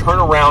go turn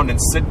around and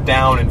sit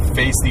down and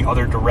face the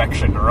other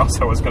direction, or else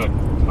I was gonna.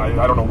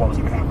 I don't know what was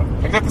gonna happen.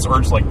 I got this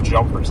urge to like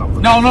jump or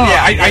something. No,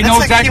 I That's know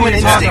like exactly what human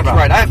you're talking instinct, about.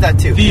 Right, I have that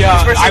too. The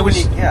Especially I when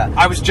was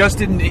I was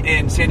just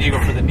in San Diego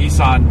for the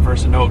Nissan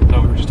Versa Note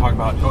that we were just talking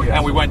about, Oh, yes.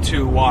 and we went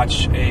to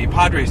watch a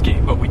Padres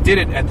game, but we did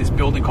it at this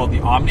building called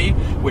the Omni,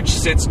 which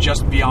sits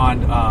just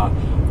beyond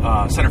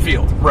center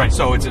field. Right.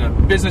 So it's in a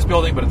business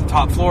building, but at the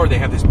top floor they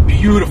have this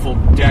beautiful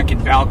deck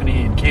and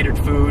balcony and catered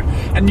food,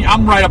 and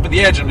I'm right up at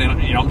the edge, and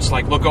I'm just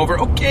like look over.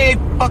 Okay,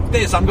 fuck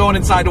this. I'm going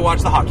inside to watch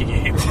the hockey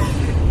game.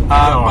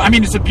 I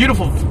mean, it's a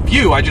beautiful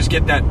view. I just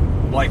get that.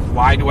 Like,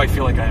 why do I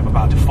feel like I am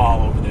about to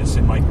fall over this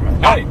and like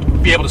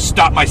not be able to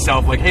stop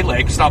myself? Like, hey,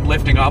 leg, stop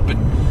lifting up, and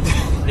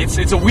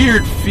it's a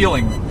weird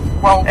feeling.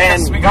 Well,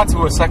 And- and we got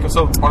to a second.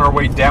 So on our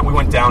way down, we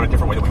went down a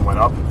different way than we went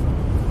up.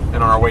 And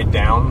on our way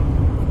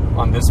down,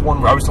 on this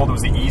one, I was told it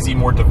was the easy,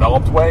 more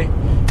developed way.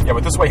 Yeah,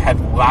 but this way had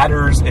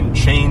ladders and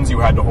chains you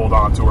had to hold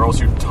on to, or else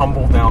you'd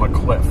tumble down a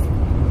cliff.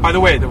 By the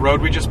way, the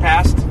road we just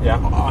passed, Yeah.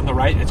 on the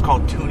right, it's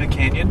called Tuna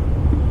Canyon.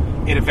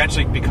 It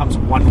eventually becomes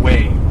one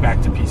way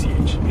back to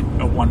PCH,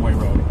 a one-way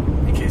road.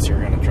 in case you're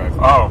going to drive.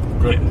 Oh,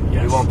 good.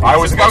 Yes. We won't be- I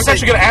was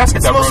actually going to ask if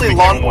it's that road mostly became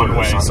longboard one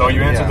way, or so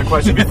you answered something, the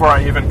question before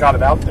I even got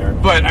it out there.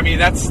 But I mean,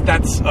 that's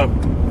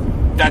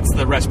that's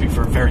the recipe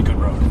for a very good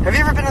road. Have you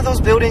ever been to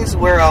those buildings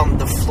where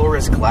the floor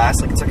is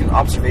glass? Like it's like an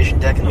observation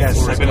deck and the floor is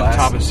glass? Yes, I've been at the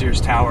top of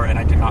Sears Tower, and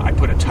I did not. I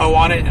put a toe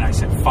on it, and I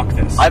said, "Fuck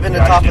this." I've been to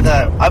top of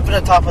that. I've been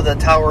to top of the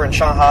tower in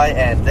Shanghai,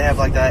 and they have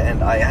like that,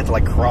 and I had to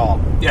like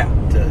crawl. Yeah,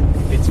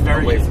 it's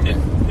very. Away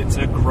from it's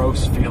a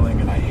gross feeling,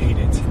 and I hate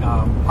it.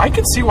 I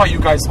can see why you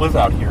guys live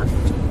out here.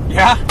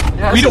 Yeah,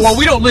 we don't. Well,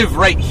 we don't live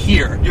right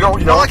here. You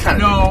don't. No, I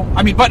kind of. No,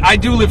 I mean, but I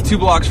do live 2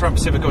 blocks from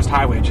Pacific Coast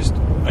Highway, just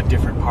a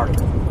different part of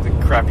it. The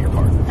crappier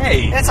part.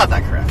 Hey, It's not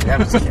that crappy. I'm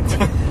just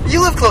kidding.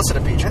 You live close to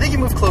the beach. I think you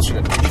moved closer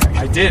to the beach. Actually.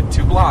 I did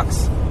 2 blocks.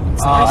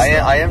 It's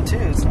nice. I am too.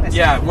 It's nice.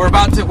 Yeah, we're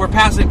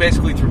passing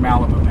basically through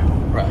Malibu now.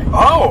 Right.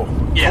 Oh,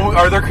 Yeah.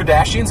 Are there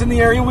Kardashians in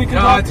the area we can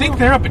No, talk I think to?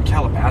 they're up in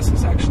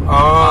Calabasas actually.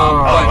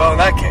 Well, in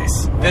that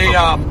case. They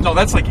no,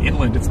 that's like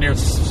inland. It's near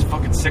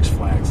fucking Six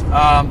Flags.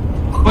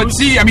 But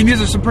see, I mean,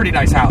 these are some pretty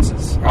nice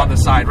houses on the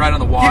side, right on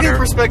the water. Give you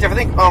perspective, I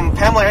think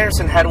Pamela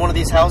Anderson had one of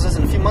these houses,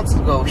 and a few months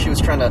ago she was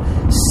trying to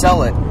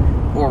sell it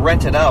or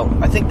rent it out.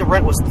 I think the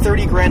rent was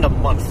 $30,000 a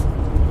month.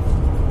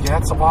 Yeah,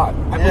 that's a lot.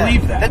 I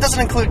believe that. That doesn't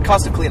include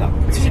cost of cleanup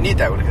because you need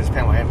that because it's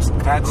Pamela Anderson.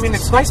 That's I mean,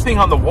 it's nice being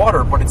on the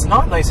water, but it's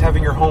not nice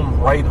having your home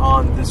right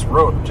on this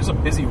road, which is a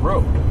busy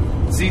road.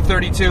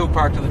 Z32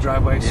 parked in the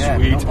driveway. Yeah,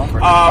 Sweet. no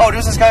bumper.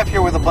 There's this guy up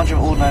here with a bunch of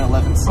old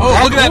 911s.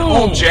 Oh, look at that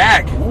old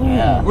Jag.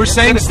 Yeah. We're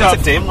saying stuff.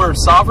 It's a Daimler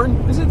Sovereign,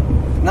 is it?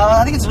 No,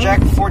 I think it's a Jack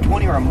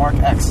 420 or a Mark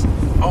X.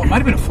 Oh, it might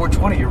have been a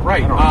 420. You're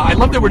right. I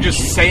love that we're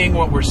just saying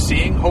what we're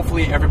seeing.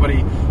 Hopefully,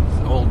 everybody.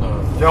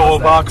 Yellow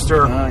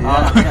Boxster.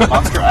 Yeah,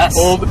 Boxster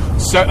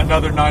S.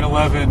 Another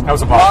 911. That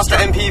was a Monster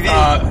Boxster.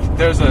 MPV.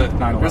 There's a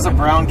 911. There's a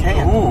brown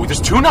Cayenne. Ooh,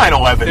 there's 2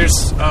 911s.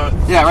 There's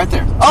Yeah, right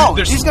there. Oh,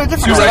 there's- he's got a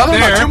different there's one. right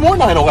there. 2 more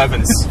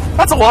 911s.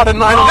 That's a lot of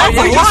 911s. That's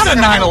a lot of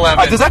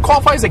 911s. Does that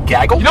qualify as a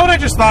gaggle? You know what I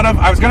just thought of?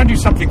 I was going to do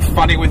something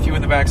funny with you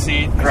in the back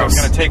seat. I was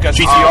going to take us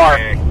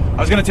GTR. I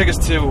was going to take us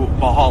to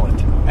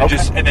Mulholland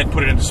and then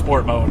put it into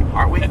sport mode.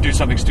 Aren't we? And do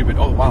something stupid.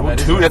 Oh wow,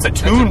 That's a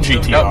Tune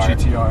GTR. No,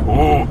 GTR.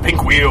 Ooh,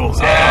 pink wheels.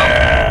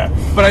 Yeah.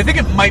 But I think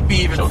it might be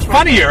even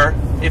funnier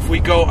if we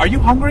go. Are you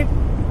hungry?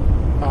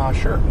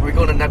 Sure. Are we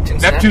going to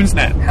Neptune's Net? Neptune's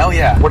Net. Hell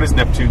yeah. What is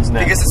Neptune's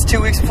Net? Because it's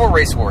 2 weeks before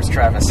Race Wars,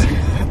 Travis.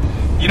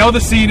 You know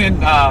the scene in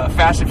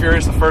Fast and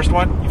Furious, the first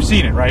one? You've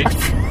seen it, right?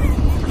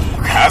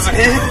 Hasn't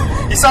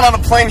he? He saw it on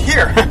a plane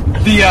here.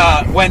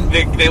 When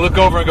they look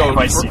over and go,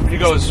 Everybody's seen he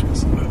goes,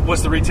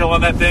 "What's the retail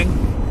on that thing?"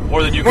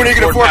 More than you What can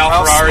are you afford gonna afford? now,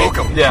 I'll Ferrari.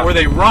 smoke 'em. Yeah. Where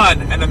they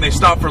run and then they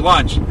stop for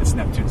lunch. It's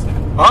Neptune's Net.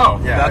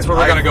 Oh, Yeah, That's where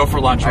we're going to go for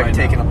lunch I've right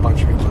taken now. a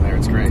bunch of people there.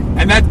 It's great.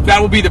 And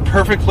that will be the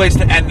perfect place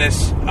to end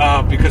this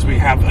because we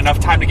have enough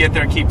time to get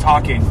there and keep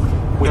talking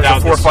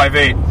without there's a this.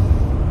 458.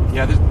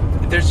 Yeah,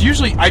 there's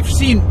usually I've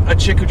seen a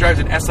chick who drives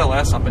an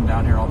SLS up and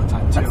down here all the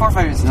time too. That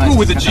 458 is nice. Ooh,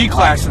 with the It's got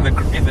G-Class the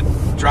in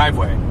the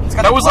driveway.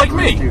 That was like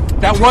me.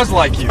 That was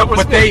like you, That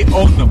was but me. they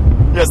own them.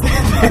 Yes,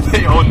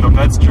 they own them.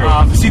 That's true.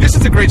 See, this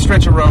is a great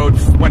stretch of road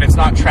when it's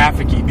not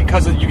trafficy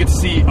because you get to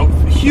see a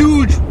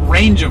huge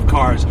range of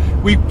cars.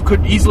 We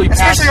could easily pass,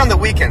 Especially on the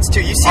weekends,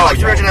 too. You see, Oh, like,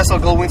 yeah. 300 SL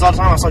Goldwings all the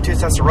time. I saw 2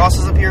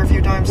 Testarossas up here a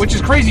few times. which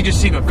is crazy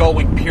just seeing a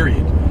Gullwing period.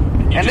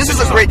 You And just this is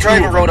see a great two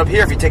driving of road up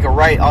here. If you take a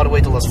right all the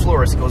way to Las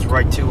Flores, it goes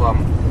right to,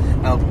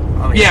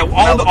 Yeah,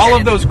 all of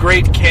Canyon. those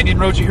great canyon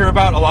roads you hear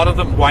about, a lot of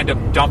them wind up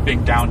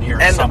dumping down here.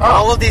 And somehow.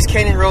 all of these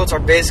canyon roads are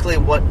basically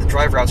what the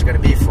drive routes are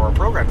going to be for our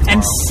program tomorrow.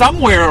 And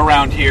somewhere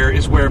around here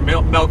is where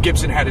Mel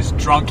Gibson had his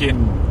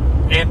drunken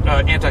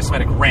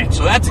anti-Semitic rant.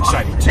 So that's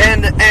exciting too.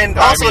 And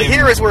also mean-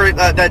 here is where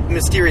that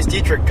mysterious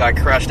Dietrich guy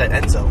crashed at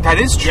Enzo. That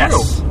is true.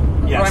 Yes.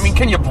 Yes. I mean,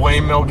 can you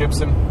blame Mel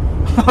Gibson?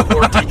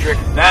 Or Dietrich.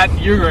 that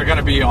you're going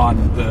to be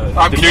on the.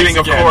 I'm the kidding, news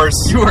of again. course.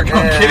 You are kidding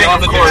on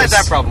the Of news. course.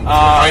 That problem.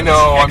 I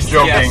know, I'm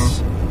joking.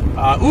 Yes.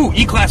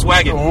 E-Class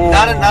wagon.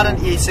 Not an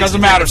E60. Doesn't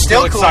matter,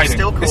 still cool, exciting.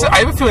 Still cool. I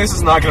have a feeling this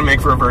is not going to make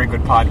for a very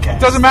good podcast.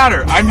 Doesn't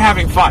matter. I'm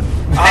having fun.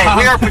 Hey,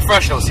 we are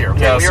professionals here.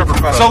 Okay? Yeah, we are super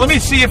professionals. So let me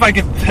see if I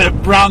can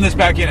round this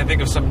back in and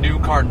think of some new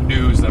car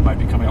news that might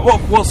be coming up.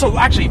 Well, so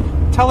actually,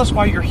 tell us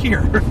why you're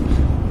here.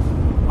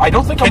 I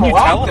don't think Can I'm you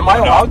allowed. tell? Am I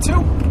No. allowed to?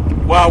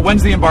 Well,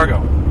 when's the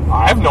embargo?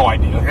 I have no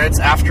idea. It's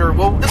after.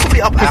 Well, this will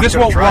be up Because after this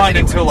won't drive run anyway,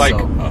 until like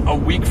so. a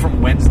week from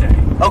Wednesday.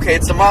 Okay,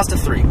 it's the Mazda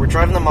 3. We're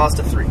driving the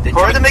Mazda 3. They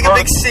tried to make a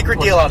big secret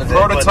deal out of it.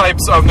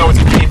 Prototypes of no, it's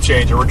a game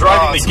changer. We're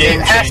driving the game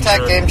changer.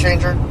 Hashtag game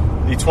changer.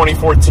 The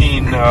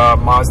 2014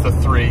 Mazda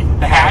 3.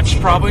 The hatch,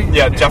 probably.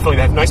 Yeah, definitely.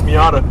 That nice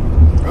Miata.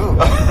 Ooh.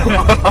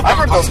 I've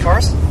heard of those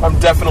cars. I'm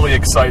definitely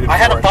excited. I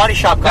had for a body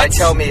shop guy That's-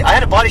 tell me. I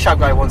had a body shop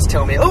guy once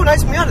tell me, "Oh,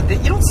 nice Miata.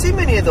 You don't see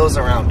many of those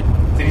around."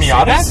 Did he say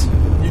that? Miatas?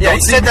 You Yeah, don't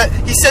he see said that.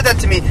 He said that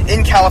to me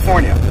in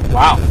California.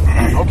 Wow.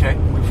 Okay.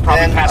 We've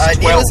probably And passed 12.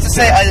 needless to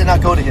say, I did not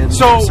go to his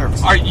So,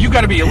 service. you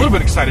got to be a little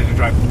bit excited to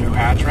drive the new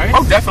hatch, right?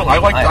 Oh, definitely.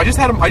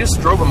 I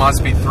just drove a Mazda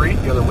Speed 3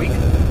 the other week.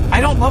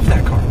 I don't love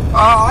that car.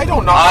 I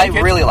don't know. I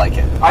really like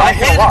it. I I like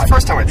it a hated it lot. the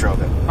first time I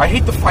drove it. I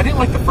didn't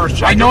like the first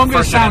gen. I know I'm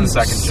going going to sound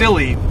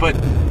silly, but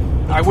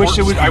I wish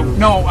it was. I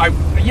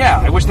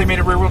wish they made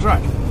it rear-wheel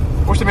drive.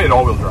 I wish they made it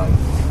all-wheel drive.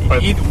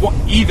 But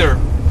Either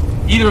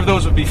either of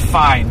those would be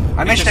fine.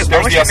 I mentioned It's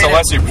There's the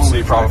SLS you can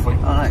see, probably.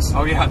 Oh, nice.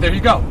 Oh yeah, there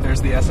you go.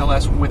 There's the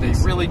SLS with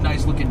a really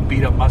nice looking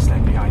beat up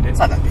Mustang behind it. It's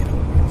not that big.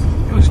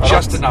 It was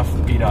just enough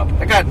beat up.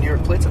 I got New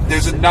York plates up there.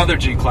 There's another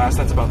G Class.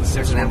 That's about the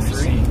sixth There's one an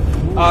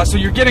we've M3. seen. So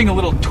you're getting a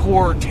little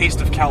tour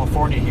taste of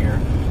California here.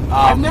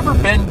 I've never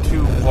been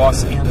to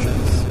Los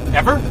Angeles.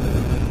 Ever?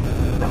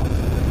 No.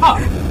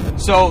 Huh.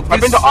 So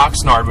I've been to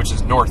Oxnard, which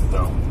is north,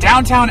 though.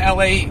 downtown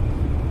LA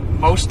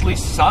mostly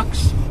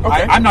sucks.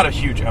 Okay. I'm not a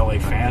huge LA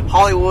fan.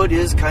 Hollywood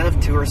is kind of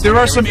touristy. There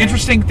are some everything.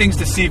 interesting things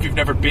to see if you've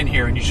never been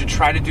here, and you should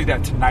try to do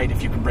that tonight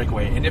if you can break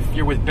away. And if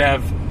you're with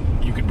Bev,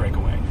 you can break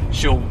away.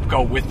 She'll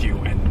go with you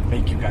and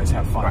make you guys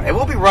have fun. Right, it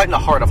will be right in the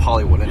heart of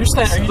Hollywood. Anyway.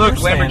 Look,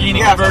 Lamborghini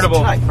Yeah, convertible.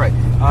 tonight, right.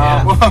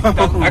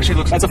 That actually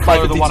looks That's like a the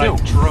color of the one I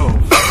 552.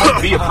 drove. That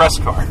would be a press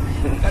car.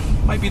 That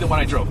might be the one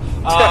I drove.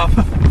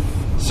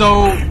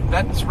 So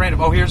that's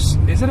random. Oh, is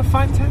it a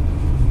 510?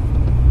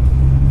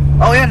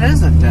 Oh yeah, it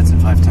is a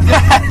Datsun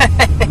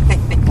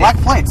 510. Black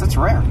plates, that's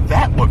rare.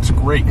 That looks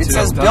great, It too.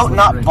 says does built, look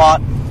not great.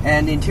 bought,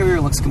 and the interior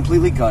looks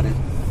completely gutted.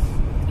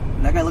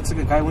 And that guy looks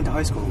like a guy I went to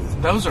high school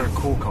with. Those are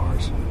cool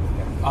cars.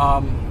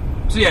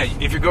 So yeah,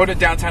 if you go to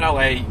downtown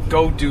LA,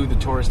 go do the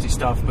touristy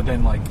stuff, but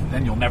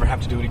then you'll never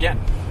have to do it again.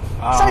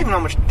 It's not even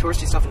that much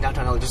touristy stuff in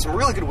downtown LA. There's some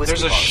really good whiskey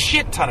There's a bars.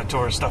 shit ton of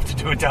tourist stuff to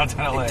do in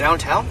downtown LA. In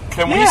downtown?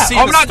 Can we Yeah. see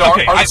Oh, the not, star?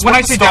 okay. When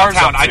I say stars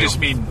downtown, up I to? just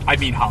mean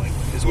Hollywood.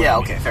 Is what Yeah, I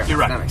mean. okay, fair You're enough.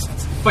 right. That makes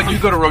sense. But you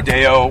go to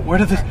Rodeo. Where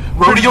do the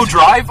Rodeo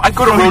Drive? I'd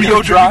go to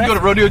Rodeo Drive. You go to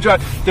Rodeo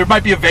Drive. There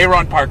might be a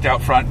Veyron parked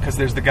out front because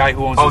there's the guy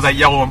who owns. Oh, this- that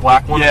yellow and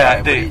black one? Yeah,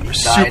 but the he died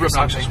super or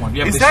obnoxious something. one.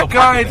 Yeah, Is but they still that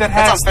park guy it there. that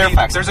has That's on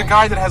Fairfax, there's a I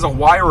guy that has a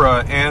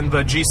Wyra and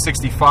the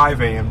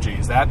G65 AMG.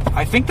 Is that?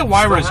 I think the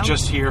Wyra is Still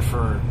just here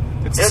for.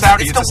 It's a It's,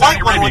 Saudi. it's It's a the Saudi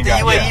white one with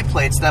Arabian the guy. UAE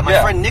plates that my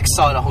Yeah. friend Nick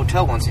saw at a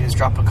hotel once. He just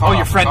dropped a car Oh,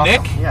 your off friend in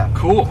Nick? Gotham. Yeah.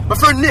 Cool. My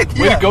friend Nick,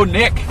 Way yeah. to go,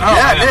 Nick. Yeah,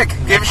 man. Nick.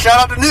 Give a shout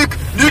out to Nick.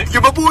 Nick,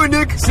 you're my boy,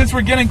 Nick. Since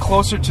we're getting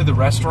closer to the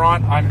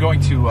restaurant, I'm going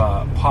to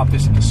pop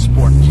this into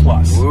Sport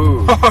Plus.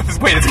 Ooh.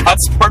 Wait, it's got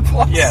Sport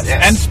Plus? Yes.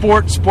 Yes. And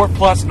Sport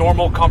Plus,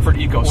 Normal, Comfort,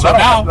 Eco. So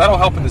that'll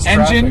help in this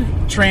engine,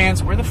 traffic.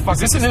 trans. Where the fuck Is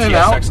this is an this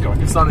In-N-Out? TSX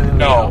going? It's not an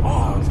No.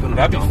 In-N-Out. Oh,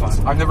 that'd be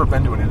fun. I've never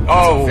been to an In-N-Out.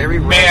 Oh very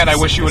rare man, I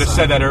wish you would have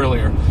said that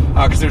earlier,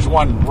 because there's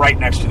one right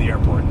next to the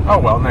airport. Oh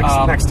well,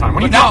 next time.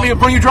 When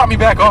but you drop me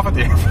back off at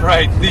the airport.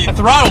 Right. The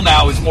throttle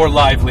now is more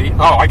lively.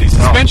 Oh, I The can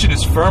tell. suspension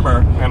is firmer.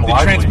 And the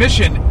lively.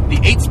 transmission, the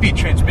 8-speed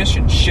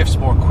transmission, shifts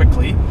more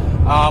quickly.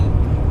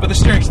 But the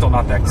steering's still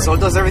not that great. So it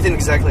does everything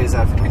exactly as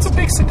advertised. It's a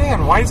big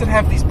sedan. Why does it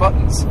have these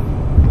buttons?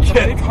 It's a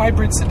Yeah. big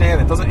hybrid sedan.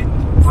 It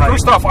doesn't. Right.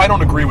 First off, I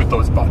don't agree with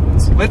those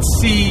buttons. Let's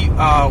see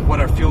what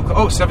our fuel.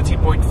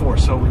 17.4.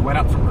 So we went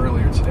up from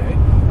earlier today.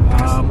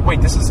 Wait,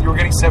 you were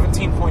getting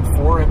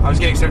 17.4. I was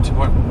getting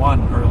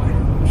 17.1 earlier.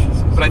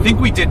 But I think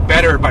we did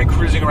better by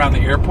cruising around the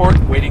airport,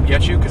 waiting to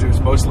get you, because it was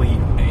mostly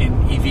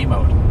in EV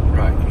mode.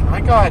 Right.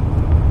 I got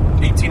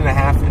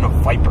 18.5 in a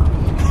Viper.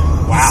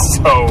 Wow.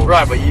 So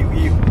Right, but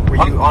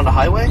were you on the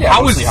highway? Yeah.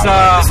 How was mostly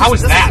highway. how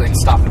was This that? is like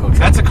stop and go track.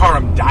 That's a car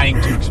I'm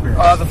dying to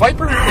experience. the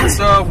Viper is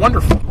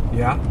wonderful.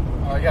 Yeah.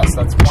 Yes,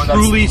 that's one.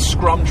 Truly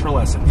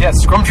scrumtrelescent. Yes,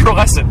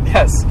 scrumtrelescent.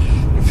 Yes,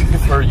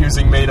 for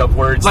using made-up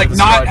words. Like to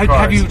not. describe Have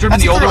cars. you driven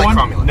That's the older really one?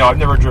 cromulent. No, I've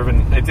never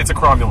driven. It's a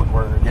cromulent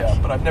word. Yeah,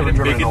 but I've never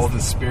driven an old.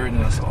 the spirit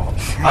in us all.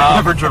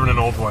 I've never driven an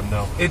old one.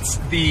 No. That's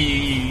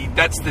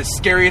the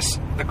scariest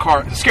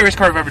car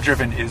I've ever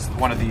driven is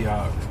one of the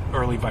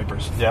early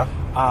Vipers. Yeah.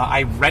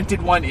 I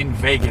rented one in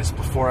Vegas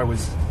before I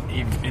was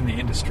in the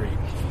industry.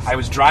 I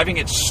was driving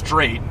it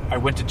straight. I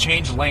went to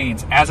change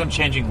lanes. As I'm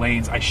changing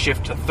lanes, I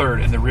shift to third,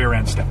 and the rear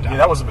end stepped out. Yeah,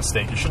 that was a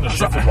mistake. You shouldn't have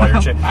shifted while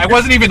you're changing. I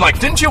wasn't even like.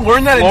 Didn't you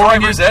learn that in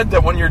Lowering driver's it. ed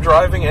that when you're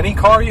driving any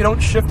car, you don't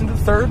shift into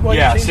third while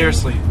you're Yeah, changing?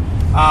 seriously.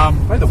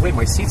 By the way,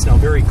 my seat's now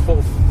very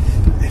cold. So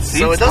It's it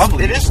does.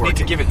 lovely. It You is just need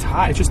to working. give it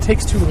time. It just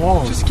takes too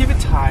long. Just give it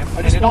time, I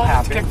and just it'll want it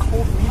happen. to get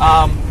cold.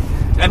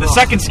 And the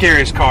second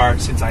scariest car,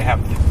 since I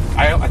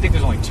think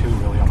there's only two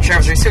really on the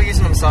Travis, are you still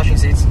using the massaging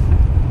seats?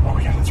 Oh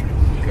yeah, that's right.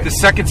 The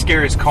second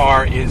scariest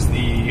car is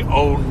the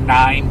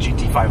 09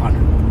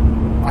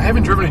 GT500. I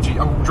haven't driven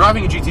I'm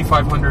driving a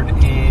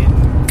GT500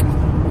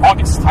 in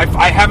August.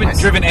 I haven't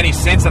Nice. driven any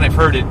since, and I've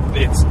heard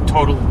it's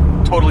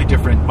totally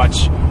different,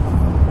 much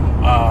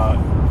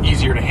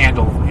easier to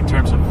handle in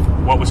terms of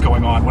what was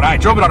going on. When I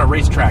drove it on a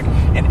racetrack,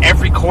 and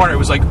every corner it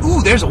was like,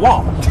 ooh, there's a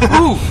wall.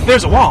 Ooh,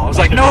 there's a wall. I was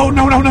like, no,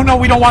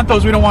 we don't want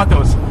those. We don't want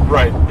those.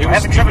 Right. It I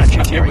haven't driven a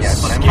GTR yet,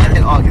 but I'm scary.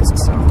 in August,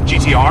 so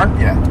GTR?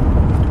 yeah.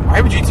 I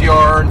have a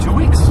GTR in 2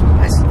 weeks.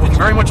 Nice. I'm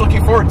very much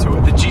looking forward to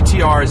it. The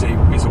GTR is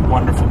a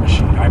wonderful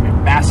machine. I'm a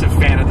massive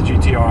fan of the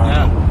GTR.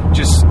 Yeah.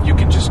 You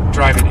can just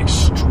drive it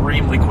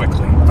extremely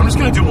quickly. I'm just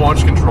going to do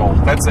launch control.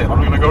 That's it. I'm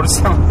going to go to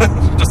some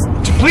just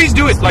Please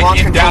do it like Launch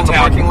in control in the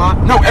downtown. parking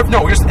lot?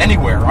 no, just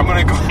anywhere. I'm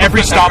going to go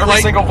Every stoplight?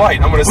 every single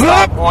light. I'm going to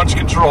stop, launch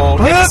control,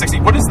 hit the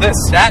 60. What is this?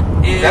 That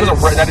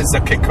That is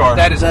a kit car.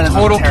 That is That a is a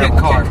total kit terrible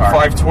car. kit car.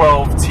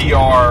 512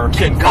 TR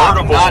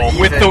convertible Not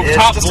even. with the It's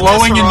top just a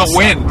blowing in the Testarossa.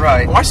 wind.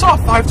 Right. Oh, I saw a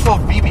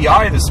 512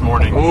 BBI this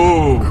morning.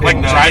 Ooh, like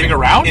driving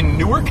around? in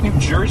Newark, New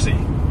Jersey.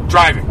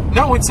 Driving.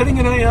 No, it's sitting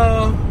in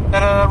a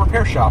at a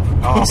repair shop.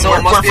 Oh. So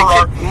it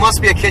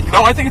must be a kid.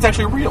 No, I think it's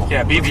actually real.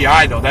 Yeah,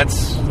 BVI though.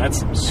 That's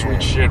some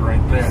sweet shit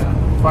right there.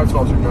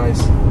 512s are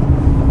nice.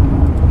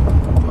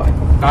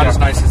 Not as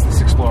nice as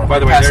this Explorer. By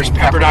the way, there's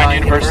Pepperdine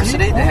University.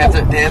 They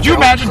have Did you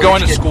imagine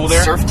going to school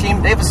there? Surf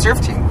team. They have a surf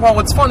team. Well,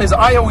 what's fun is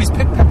I always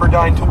pick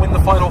Pepperdine to win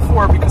the Final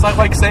Four because I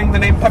like saying the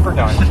name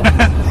Pepperdine.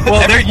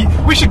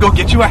 Well, we should go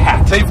get you a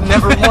hat. They've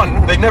never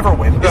won. They never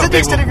win. Is it the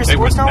extent of your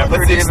sports knowledge?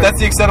 That's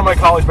the extent of my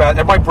college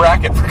basketball. My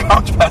bracket for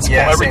college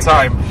basketball every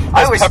time.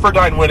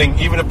 Pepperdine winning,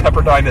 even if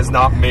Pepperdine has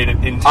not made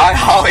it into.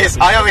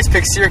 I always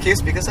pick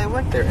Syracuse because I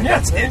went there. Yeah,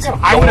 that's it.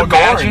 I would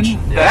imagine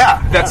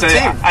that's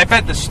team. I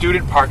bet the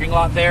student parking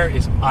lot there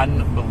is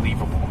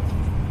unbelievable.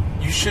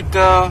 You should.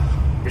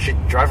 We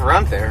should drive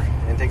around there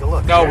and take a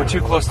look. No, we're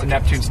too close to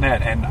Neptune's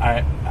Net, and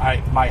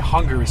my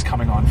hunger is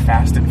coming on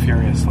fast and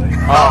furiously.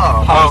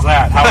 How's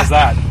that? How is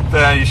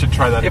that? You should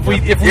try that.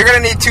 You're gonna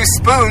need 2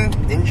 spoon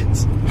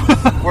engines,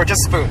 or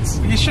just spoons.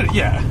 You should,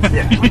 yeah.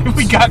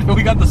 we got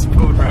the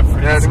spoon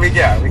reference. We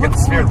got the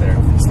spoon there.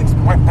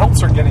 My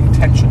belts are getting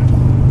tension.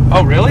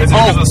 Oh, really? Is it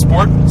because of the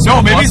sport?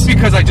 No, maybe it's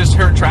because I just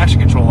heard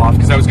traction control off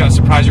because I was going to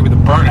surprise you with a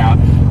burnout,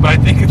 but I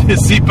think the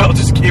seatbelt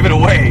just gave it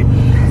away.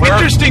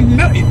 Interesting.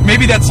 No,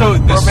 maybe that's so.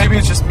 Or maybe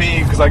it's just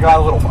me because I got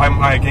a little.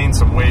 I gained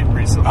some weight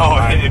recently. Oh,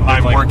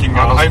 I'm working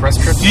on those press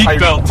trips.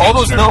 Seatbelt. All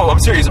those. No, I'm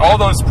serious. All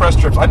those press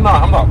trips. I'm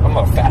not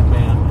a fat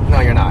man.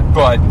 No, you're not.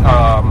 But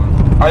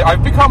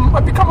I've become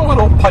a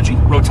little pudgy.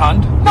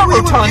 Rotund. Not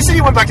rotund. You said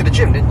you went back to the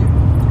gym, didn't you?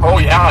 Oh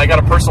yeah, I got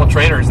a personal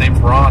trainer. His name's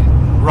Ron.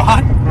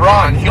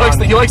 Ron. He likes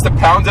to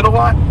pound it a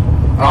lot.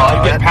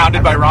 You get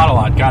pounded by Ron a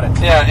lot. Got it.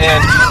 Yeah,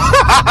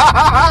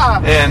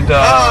 and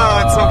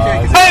it's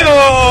okay.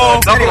 Hello.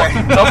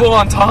 Double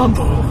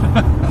entendre.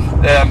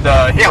 And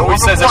he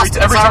always says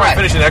every time I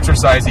finish an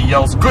exercise, he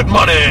yells "Good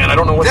money," and I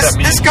don't know what that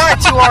means. This guy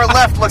to our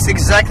left looks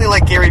exactly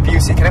like Gary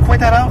Busey. Can I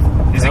point that out?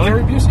 Is it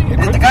Gary Busey?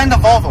 The guy in the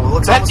Volvo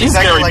looks almost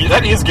exactly like.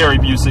 That is Gary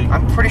Busey.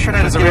 I'm pretty sure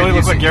that is Does it really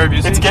look like Gary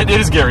Busey? It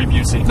is Gary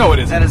Busey. No, it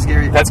isn't. That is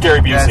Gary. That's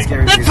Gary Busey.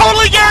 That's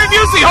totally Gary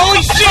Busey.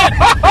 Holy shit!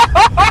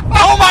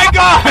 Oh my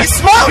god! He's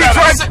smart.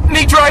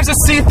 He drives a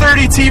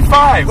C30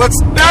 T5.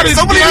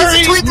 Somebody needs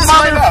to tweet this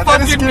right now.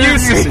 That is Gary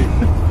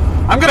Busey.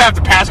 I'm gonna have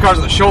to pass cars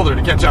on the shoulder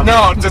to catch up.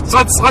 No,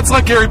 let's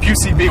let Gary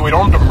Busey be. We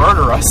don't want him to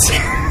murder us.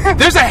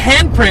 There's a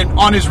handprint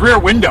on his rear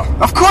window.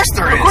 Of course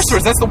there is. Of course there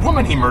is. That's the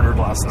woman he murdered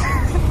last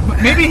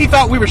night. Maybe he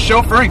thought we were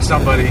chauffeuring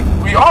somebody.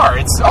 We are.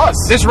 It's us.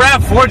 This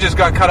RAV4 just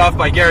got cut off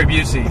by Gary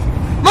Busey.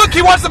 Look,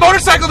 he wants the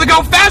motorcycle to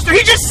go faster.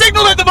 He just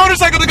signaled at the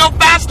motorcycle to go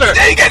faster.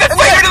 Did he get the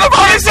finger to the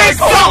motorcycle? This is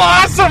so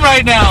awesome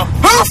right now.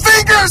 Who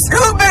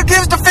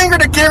gives the finger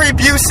to Gary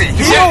Busey?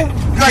 He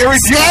will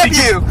stab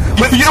you.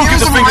 You don't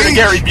give the finger to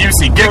Gary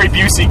Busey. Gary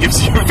Busey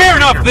gives you. Fair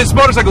enough. This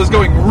motorcycle is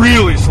going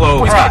really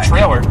slow. He's got a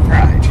trailer.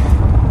 Right.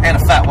 And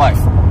a fat wife.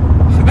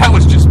 That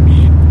was just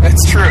mean.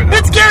 That's true.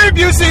 It's Gary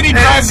Busey and he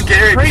drives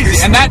Gary crazy.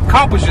 Busey. And that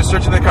cop was just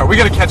searching the car. We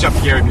got to catch up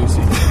to Gary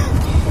Busey.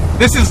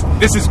 This is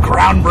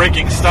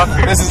groundbreaking stuff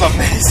here. This is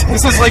amazing.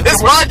 This is like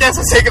this podcast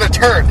is taking a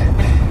turn.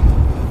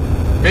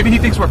 Maybe he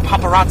thinks we're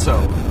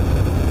paparazzo.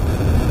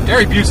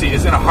 Gary Busey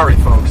is in a hurry,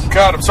 folks.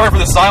 God, I'm sorry for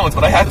the silence,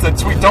 but I had to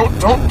tweet. Don't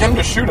get him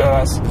to shoot at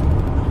us.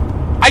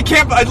 I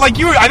can't like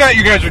you. I thought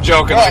you guys were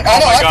joking. Right, like,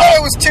 I thought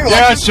it was too.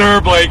 Yeah, sure,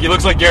 Blake. He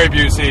looks like Gary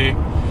Busey.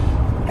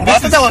 I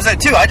thought that was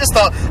it too. I just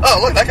thought, oh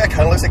look, that guy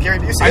kind of looks like Gary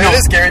Busey. I know. It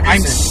is Gary Busey.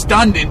 I'm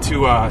stunned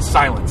into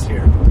silence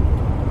here.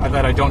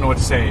 That I don't know what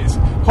to say.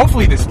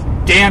 Hopefully this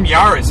damn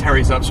Yaris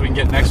hurries up so we can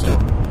get next to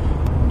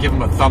him. Give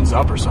him a thumbs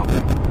up or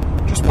something.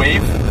 Just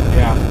wave.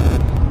 Yeah.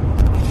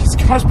 He's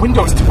got his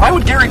windows. Why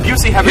would Gary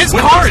Busey have his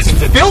car is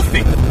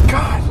filthy.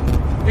 God.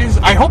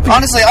 I hope.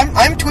 Honestly,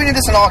 I'm tweeting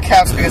this in all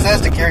caps because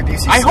that's the Gary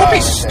Busey. I hope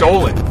he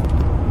stole it.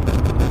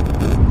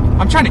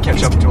 I'm trying to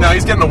catch up to him. No,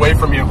 he's getting away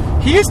from you.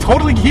 He's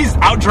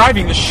out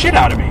driving the shit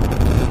out of me.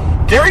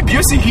 Gary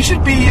Busey, he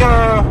should be.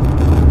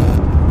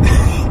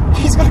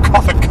 He's gonna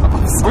call the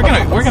cops.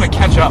 We're gonna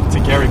catch up to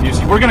Gary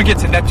Busey. We're gonna get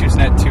to Neptune's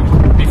Net too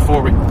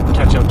before we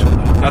catch up to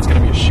him. That's gonna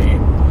be a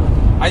shame.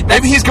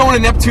 Maybe he's going to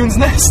Neptune's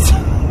Nest.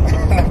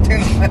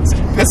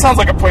 That sounds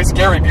like a place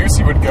Gary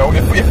Busey would go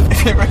if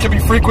it could be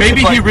frequented.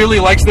 Maybe he really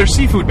likes their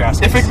seafood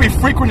baskets. If it could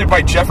be frequented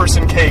by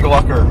Jefferson K.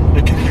 Glucker,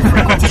 it can be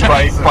frequented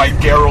by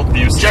Gerald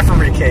Busey.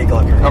 Jeffrey K.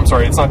 Glucker. I'm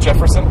sorry, it's not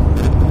Jefferson?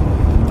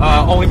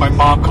 Only my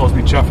mom calls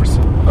me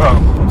Jefferson. Oh,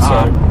 I'm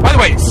sorry. By the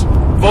way,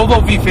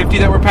 Volvo V50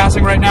 that we're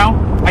passing right now,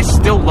 I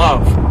still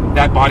love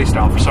that body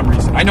style for some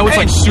reason. I know it's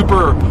like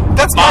super.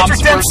 That's Patrick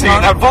Dempsey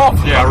in that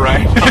Volvo. Yeah,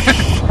 right.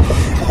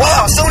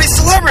 Wow, so many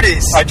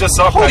celebrities! I just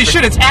saw. Holy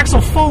shit! It's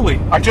Axel Foley.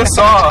 I just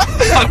saw.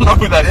 I don't know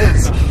who that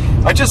is.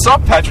 I just saw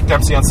Patrick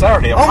Dempsey on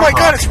Saturday. Oh my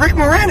god, it's Rick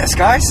Moranis,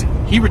 guys.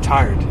 He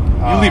retired.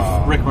 You leave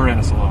Rick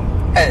Moranis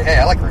alone. Hey,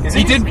 I like Rick.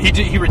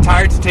 He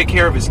retired to take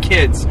care of his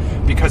kids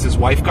because his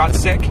wife got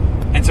sick,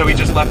 and so he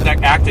just left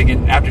acting.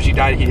 And after she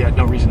died, he had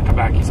no reason to come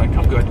back. He's like,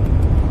 I'm good.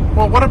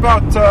 Well, what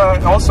about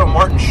also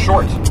Martin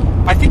Short?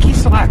 I think he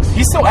still acts.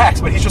 He still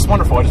acts, but he's just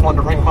wonderful. I just wanted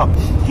to bring him up.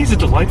 He's a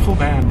delightful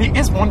man. He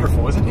is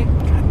wonderful, isn't he?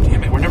 God damn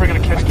Damn it, we're never gonna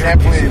catch I Gary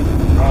can't Busey. believe.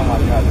 Oh my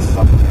god, this is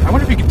up. I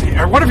wonder if he can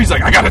or what if he's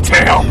like, I got a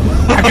tail.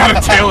 I got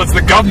a tail, it's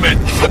the government.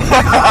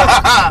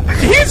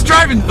 He's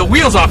driving the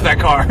wheels off that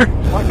car.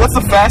 That's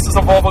the fastest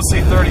a Volvo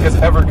C30 has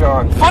ever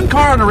gone. Fun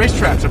car on a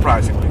racetrack,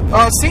 surprisingly.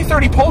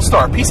 C30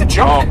 Polestar, piece of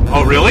junk.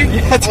 Oh really?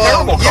 Yeah,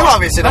 terrible You car.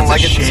 obviously don't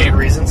That's like a it for shame. certain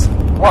reasons.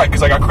 Why?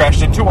 Because I got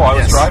crashed into while I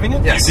was Yes. driving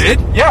it? Yes. You did?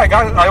 Yeah,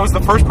 I was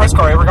the first press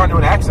car I ever got into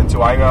an accident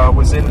to. I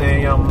was in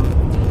a,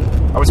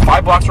 I was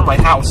 5 blocks from my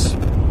house,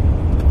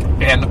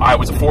 and I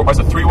was a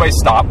 3-way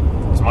stop.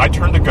 It was my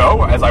turn to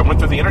go. As I went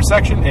through the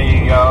intersection,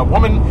 a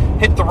woman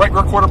hit the right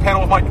rear quarter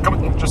panel of my,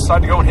 just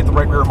decided to go and hit the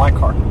right rear of my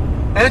car.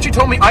 And then she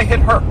told me I hit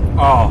her.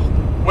 Oh.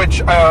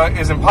 Which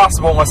is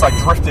impossible unless I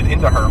drifted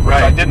into her, which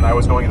Right. I didn't. I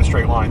was going in a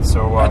straight line.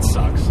 So That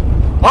sucks.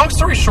 long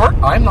story short,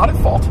 I'm not at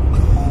fault.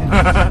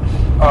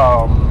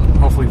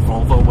 Hopefully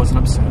Volvo wasn't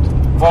upset.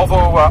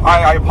 Volvo,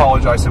 I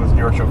apologize. It was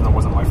your driven. It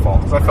wasn't my fault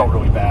because I felt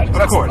really bad.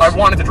 Of course. I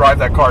wanted to drive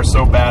that car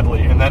so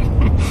badly, and then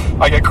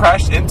I get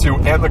crashed into,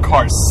 and the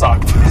car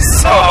sucked.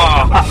 So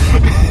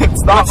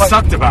it's not What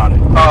sucked about it?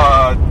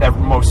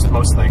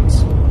 most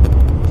things.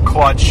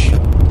 Clutch,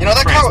 You know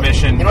that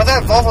transmission. Car, you know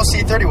that Volvo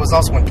C30 was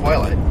also in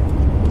Twilight.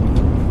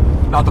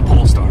 Not the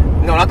Polestar.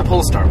 No, not the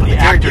Polestar, but The the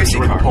Gary actors Busey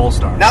were the car.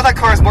 Polestar. Now that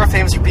car is more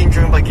famous for being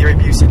driven by Gary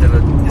Busey than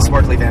a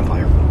sparkly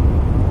vampire.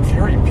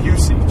 Gary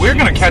Busey. We're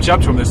gonna catch up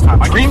to him this time.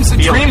 I can Dreams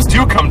feel it.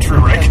 do come true,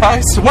 right,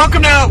 guys? So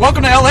welcome to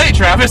LA,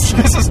 Travis.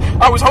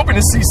 I was hoping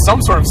to see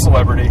some sort of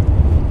celebrity.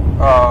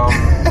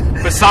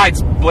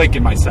 Besides Blake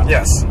and myself.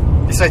 Yes.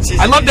 Besides,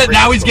 I love that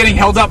now he's getting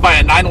held up by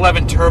a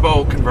 911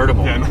 turbo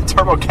convertible. Yeah, and the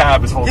turbo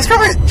cab is holding. He's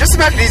probably just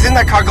imagine he's in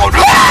that car going.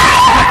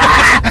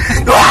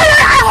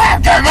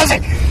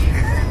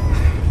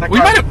 We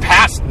might have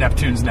passed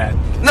Neptune's net.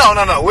 No.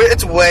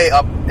 It's way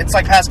up. It's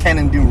like past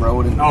Cannon Doom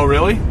Road Oh,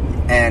 really?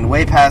 and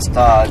way past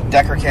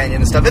Decker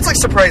Canyon and stuff. It's like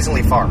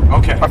surprisingly far.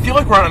 Okay. I feel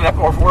like we're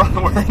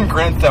we're in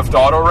Grand Theft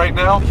Auto right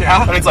now.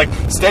 Yeah. And it's like,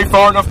 stay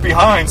far enough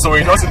behind so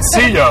he doesn't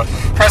see you.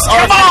 Press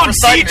Come R3 on, for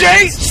side CJ!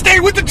 views. Stay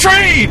with the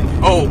train!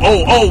 Oh,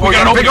 we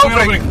got an big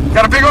opening.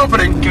 Got a big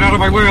opening. Get out of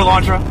my way,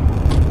 Elantra.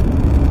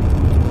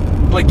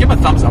 Blake, give him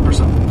a thumbs up or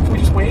something. Can we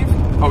just wave?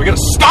 Oh, we got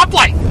a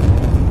stoplight!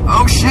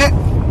 Oh shit!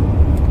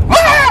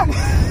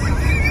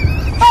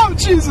 Oh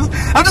Jesus!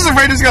 I'm just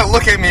afraid he's gonna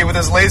look at me with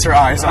his laser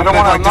eyes. I'm gonna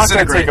not going to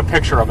disintegrate. take a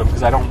picture of him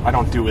because I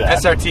don't do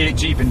that. SRT8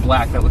 Jeep in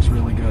black, that looks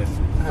really good.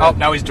 Oh,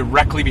 now he's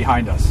directly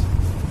behind us.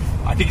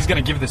 I think he's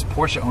gonna give this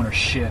Porsche owner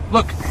shit.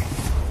 Look,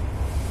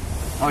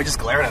 Oh, he just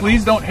glared at me.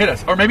 please don't hit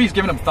us. Or maybe he's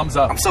giving him thumbs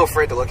up. I'm so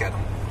afraid to look at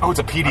him. Oh, it's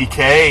a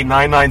PDK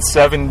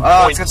 997.2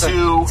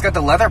 Oh, it's got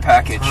the leather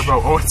package.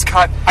 turbo. Oh, it's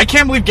got. I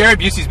can't believe Gary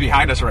Busey's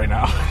behind us right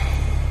now.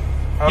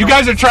 You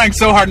guys are trying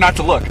so hard not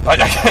to look.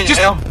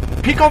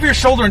 Just peek over your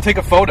shoulder and take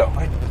a photo.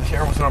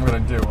 Here's what I'm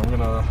going to do. I'm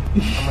gonna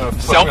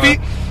Selfie?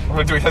 I'm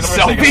going to take a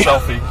Selfie?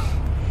 selfie.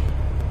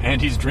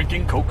 And he's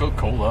drinking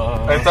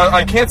Coca-Cola.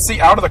 I can't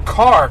see out of the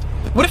car.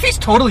 What if he's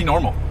totally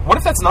normal? What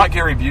if that's not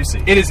Gary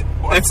Busey? It is.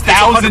 It's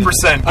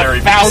 100% Gary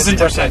Busey.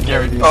 1,000%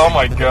 Gary Busey. Oh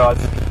my god.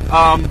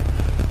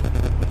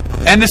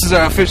 And this is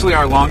officially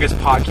our longest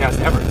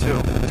podcast ever,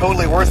 too.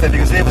 Totally worth it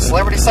because we have a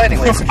celebrity sighting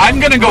later. I'm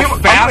gonna go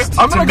fast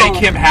I'm to gonna make go-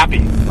 him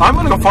happy. I'm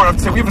going to go far enough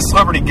to say we have a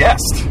celebrity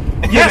guest.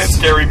 Yes. It's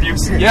Gary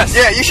Busey. Yes.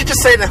 Yeah, you should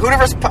just say the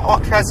Hooniverse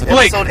podcast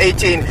Blake. episode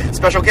 18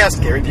 special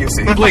guest Gary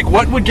Busey. Blake,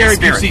 what would Gary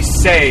Spirit. Busey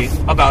say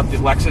about the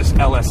Lexus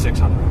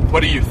LS600?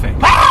 What do you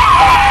think?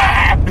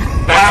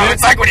 Well,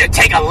 it's like when you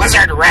take a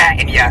lizard rat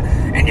and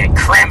you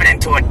cram it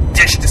into a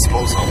dish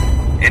disposal,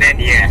 and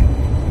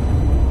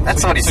then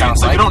that's what he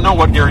sounds So like. you don't know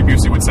what Gary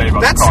Busey would say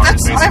about the car.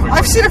 is basically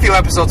I've seen a few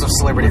episodes of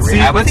Celebrity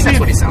Rehab. I think that's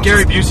what he sounds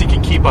Gary like. Busey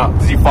can keep up.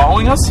 Is he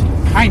following us?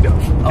 Kind of.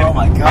 Oh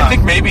my god! I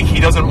think maybe he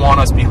doesn't want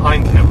us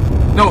behind him.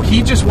 No,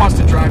 he just wants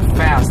to drive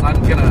fast. And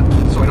I'm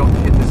gonna, so I don't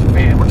hit this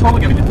van. We're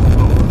totally gonna get pulled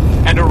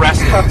over and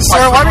arrested.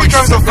 Sir, why are you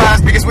driving so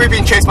fast? Because we're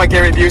being chased by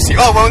Gary Busey.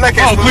 Oh, well, in that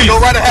case, Oh, please. go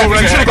right ahead. Go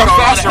right You should have ahead. gone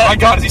faster. My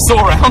god, is he still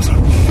around?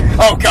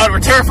 Oh god, we're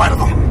terrified of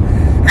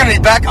him. We're gonna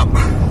need backup.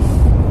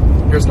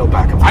 There's no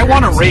backup. for I Gary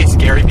want to Busey. race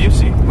Gary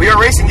Busey. We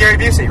are racing Gary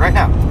Busey right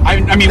now. I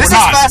mean, This we're is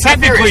not. Fast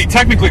and Furious.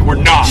 Technically, we're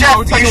not. Jeff,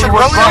 you should We're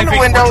roll down the driving,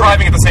 window. we're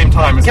driving at the same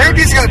time as Gary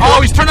Busey's gonna.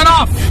 Oh, he's turning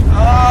off.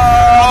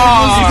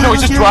 No,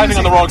 he's just driving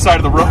on the wrong side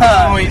of the road.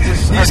 Oh, he He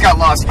just got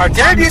lost. Gary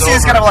time is Busey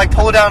is over. gonna like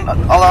pull down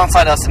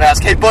alongside us and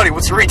ask, "Hey, buddy,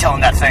 what's the retail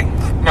on that thing?"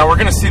 Now we're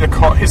gonna see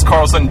his car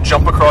all of a sudden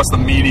jump across the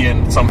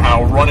median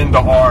somehow, run into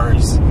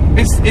ours.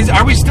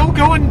 Are we still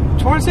going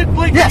towards it,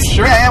 Blake? Yes,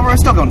 Sure. yeah, we're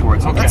still going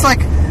towards it. Okay.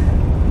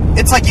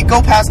 It's like you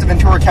go past the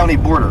Ventura County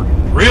border.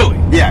 Really?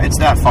 Yeah, it's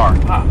that far.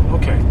 Ah,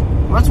 okay.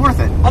 Well, it's worth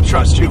it I'll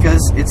trust you.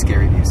 because it's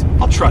Gary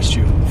Busey. I'll trust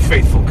you,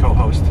 faithful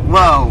co-host.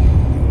 Well,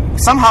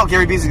 somehow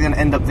Gary Busey's gonna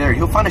end up there.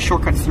 He'll find a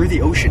shortcut through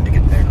the ocean to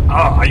get there. Oh,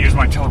 I use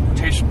my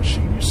teleportation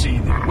machine. You see,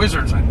 the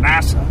wizards at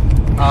NASA.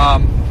 Well,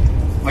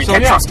 you So,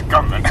 can't yeah. trust the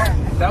government.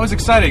 That was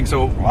exciting.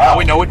 So now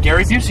we know what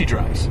Gary Busey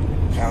drives.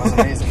 That was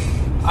amazing.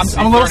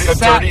 I'm a little C30 a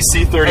sad. dirty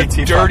C30 A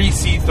T5. dirty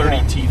C30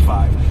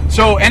 T5.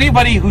 So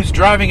anybody who's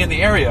driving in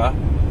the area,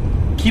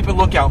 keep a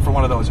lookout for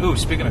one of those. Ooh,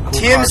 speaking of cool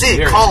cars, TMZ,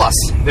 here, call us.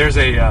 There's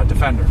a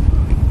Defender.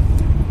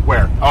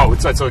 Where? Oh,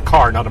 it's a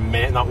car, not a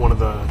man, not one of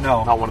the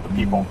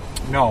people.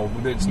 No,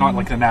 it's not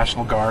like the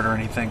National Guard or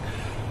anything.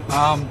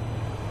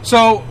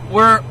 So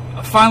we're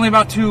finally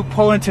about to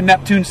pull into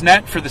Neptune's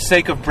net for the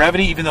sake of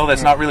brevity, even though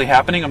that's not really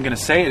happening. I'm going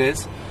to say it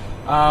is.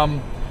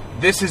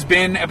 This has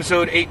been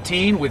episode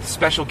 18 with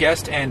special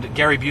guest and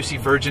Gary Busey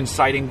virgin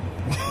sighting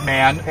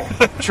man,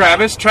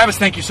 Travis. Travis,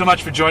 thank you so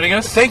much for joining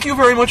us. Thank you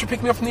very much for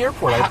picking me up from the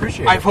airport. I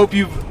appreciate it. I hope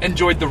you've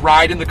enjoyed the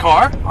ride in the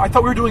car. I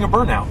thought we were doing a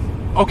burnout.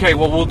 Okay,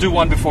 well, we'll do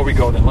one before we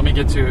go then. Let me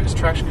get to... Is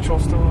traction control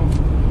still off?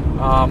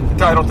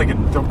 I don't think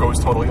it goes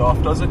totally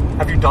off, does it?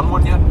 Have you done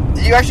one yet?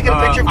 Did you actually get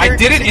a picture of I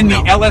did it in the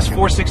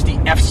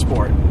LS460 F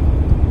Sport.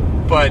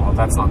 But oh,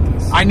 that's not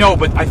this. I know,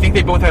 but I think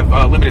they both have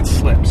limited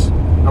slips.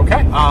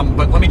 Okay.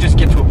 But let me just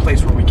get to a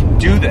place where we can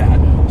do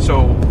that.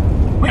 So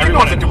we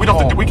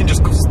can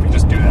just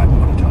do that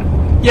one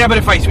time. Yeah, but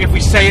if we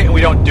say it and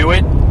we don't do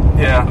it,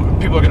 yeah,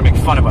 people are going to make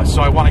fun of us.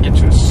 So I want to get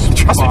to a spot.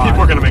 Trust me,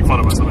 people are going to make fun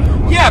of us no matter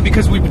what. Yeah,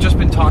 because we've just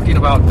been talking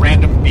about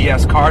random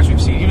BS cars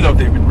we've seen, even though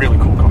they've been really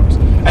cool cars.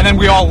 And then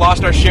we all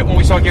lost our shit when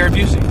we saw Gary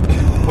Busey,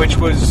 which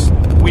was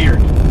weird,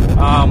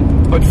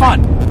 but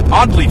fun,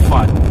 oddly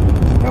fun.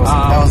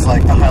 That was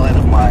like the highlight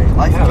of my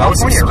life.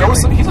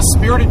 Yeah, he's a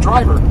spirited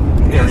driver.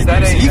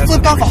 He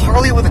flipped off a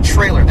Harley with a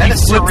trailer. That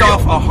is flipped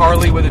off a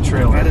Harley with a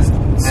trailer. That is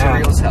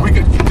surreal as hell.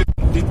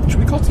 Should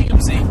we call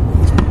TMZ?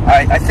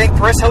 I think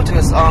Paris Hilton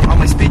is on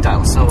my speed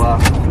dial. So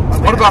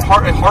what about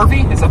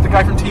Harvey? Is that the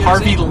guy from TMZ?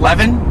 Harvey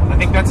Levin, I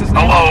think that's his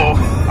name. Hello.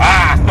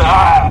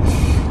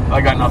 I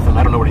got nothing.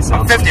 I don't know what he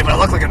sounds like. 50, but I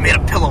look like I'm made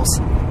of pillows.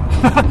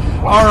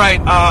 All right.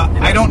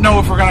 I don't know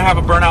if we're going to have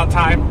a burnout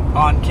time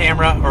on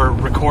camera or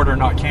recorder,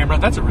 not camera.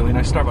 That's a really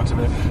nice Starbucks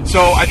over there.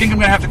 So I think I'm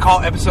going to have to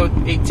call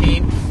episode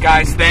 18.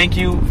 Guys, thank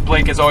you.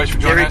 Blake, as always, for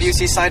joining us. Gary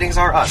Busey sightings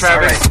are us.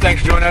 Travis,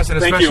 thanks for joining us. And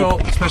a special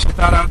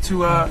shout out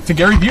to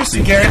Gary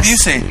Busey. Gary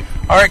Busey.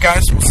 All right,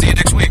 guys. We'll see you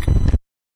next week.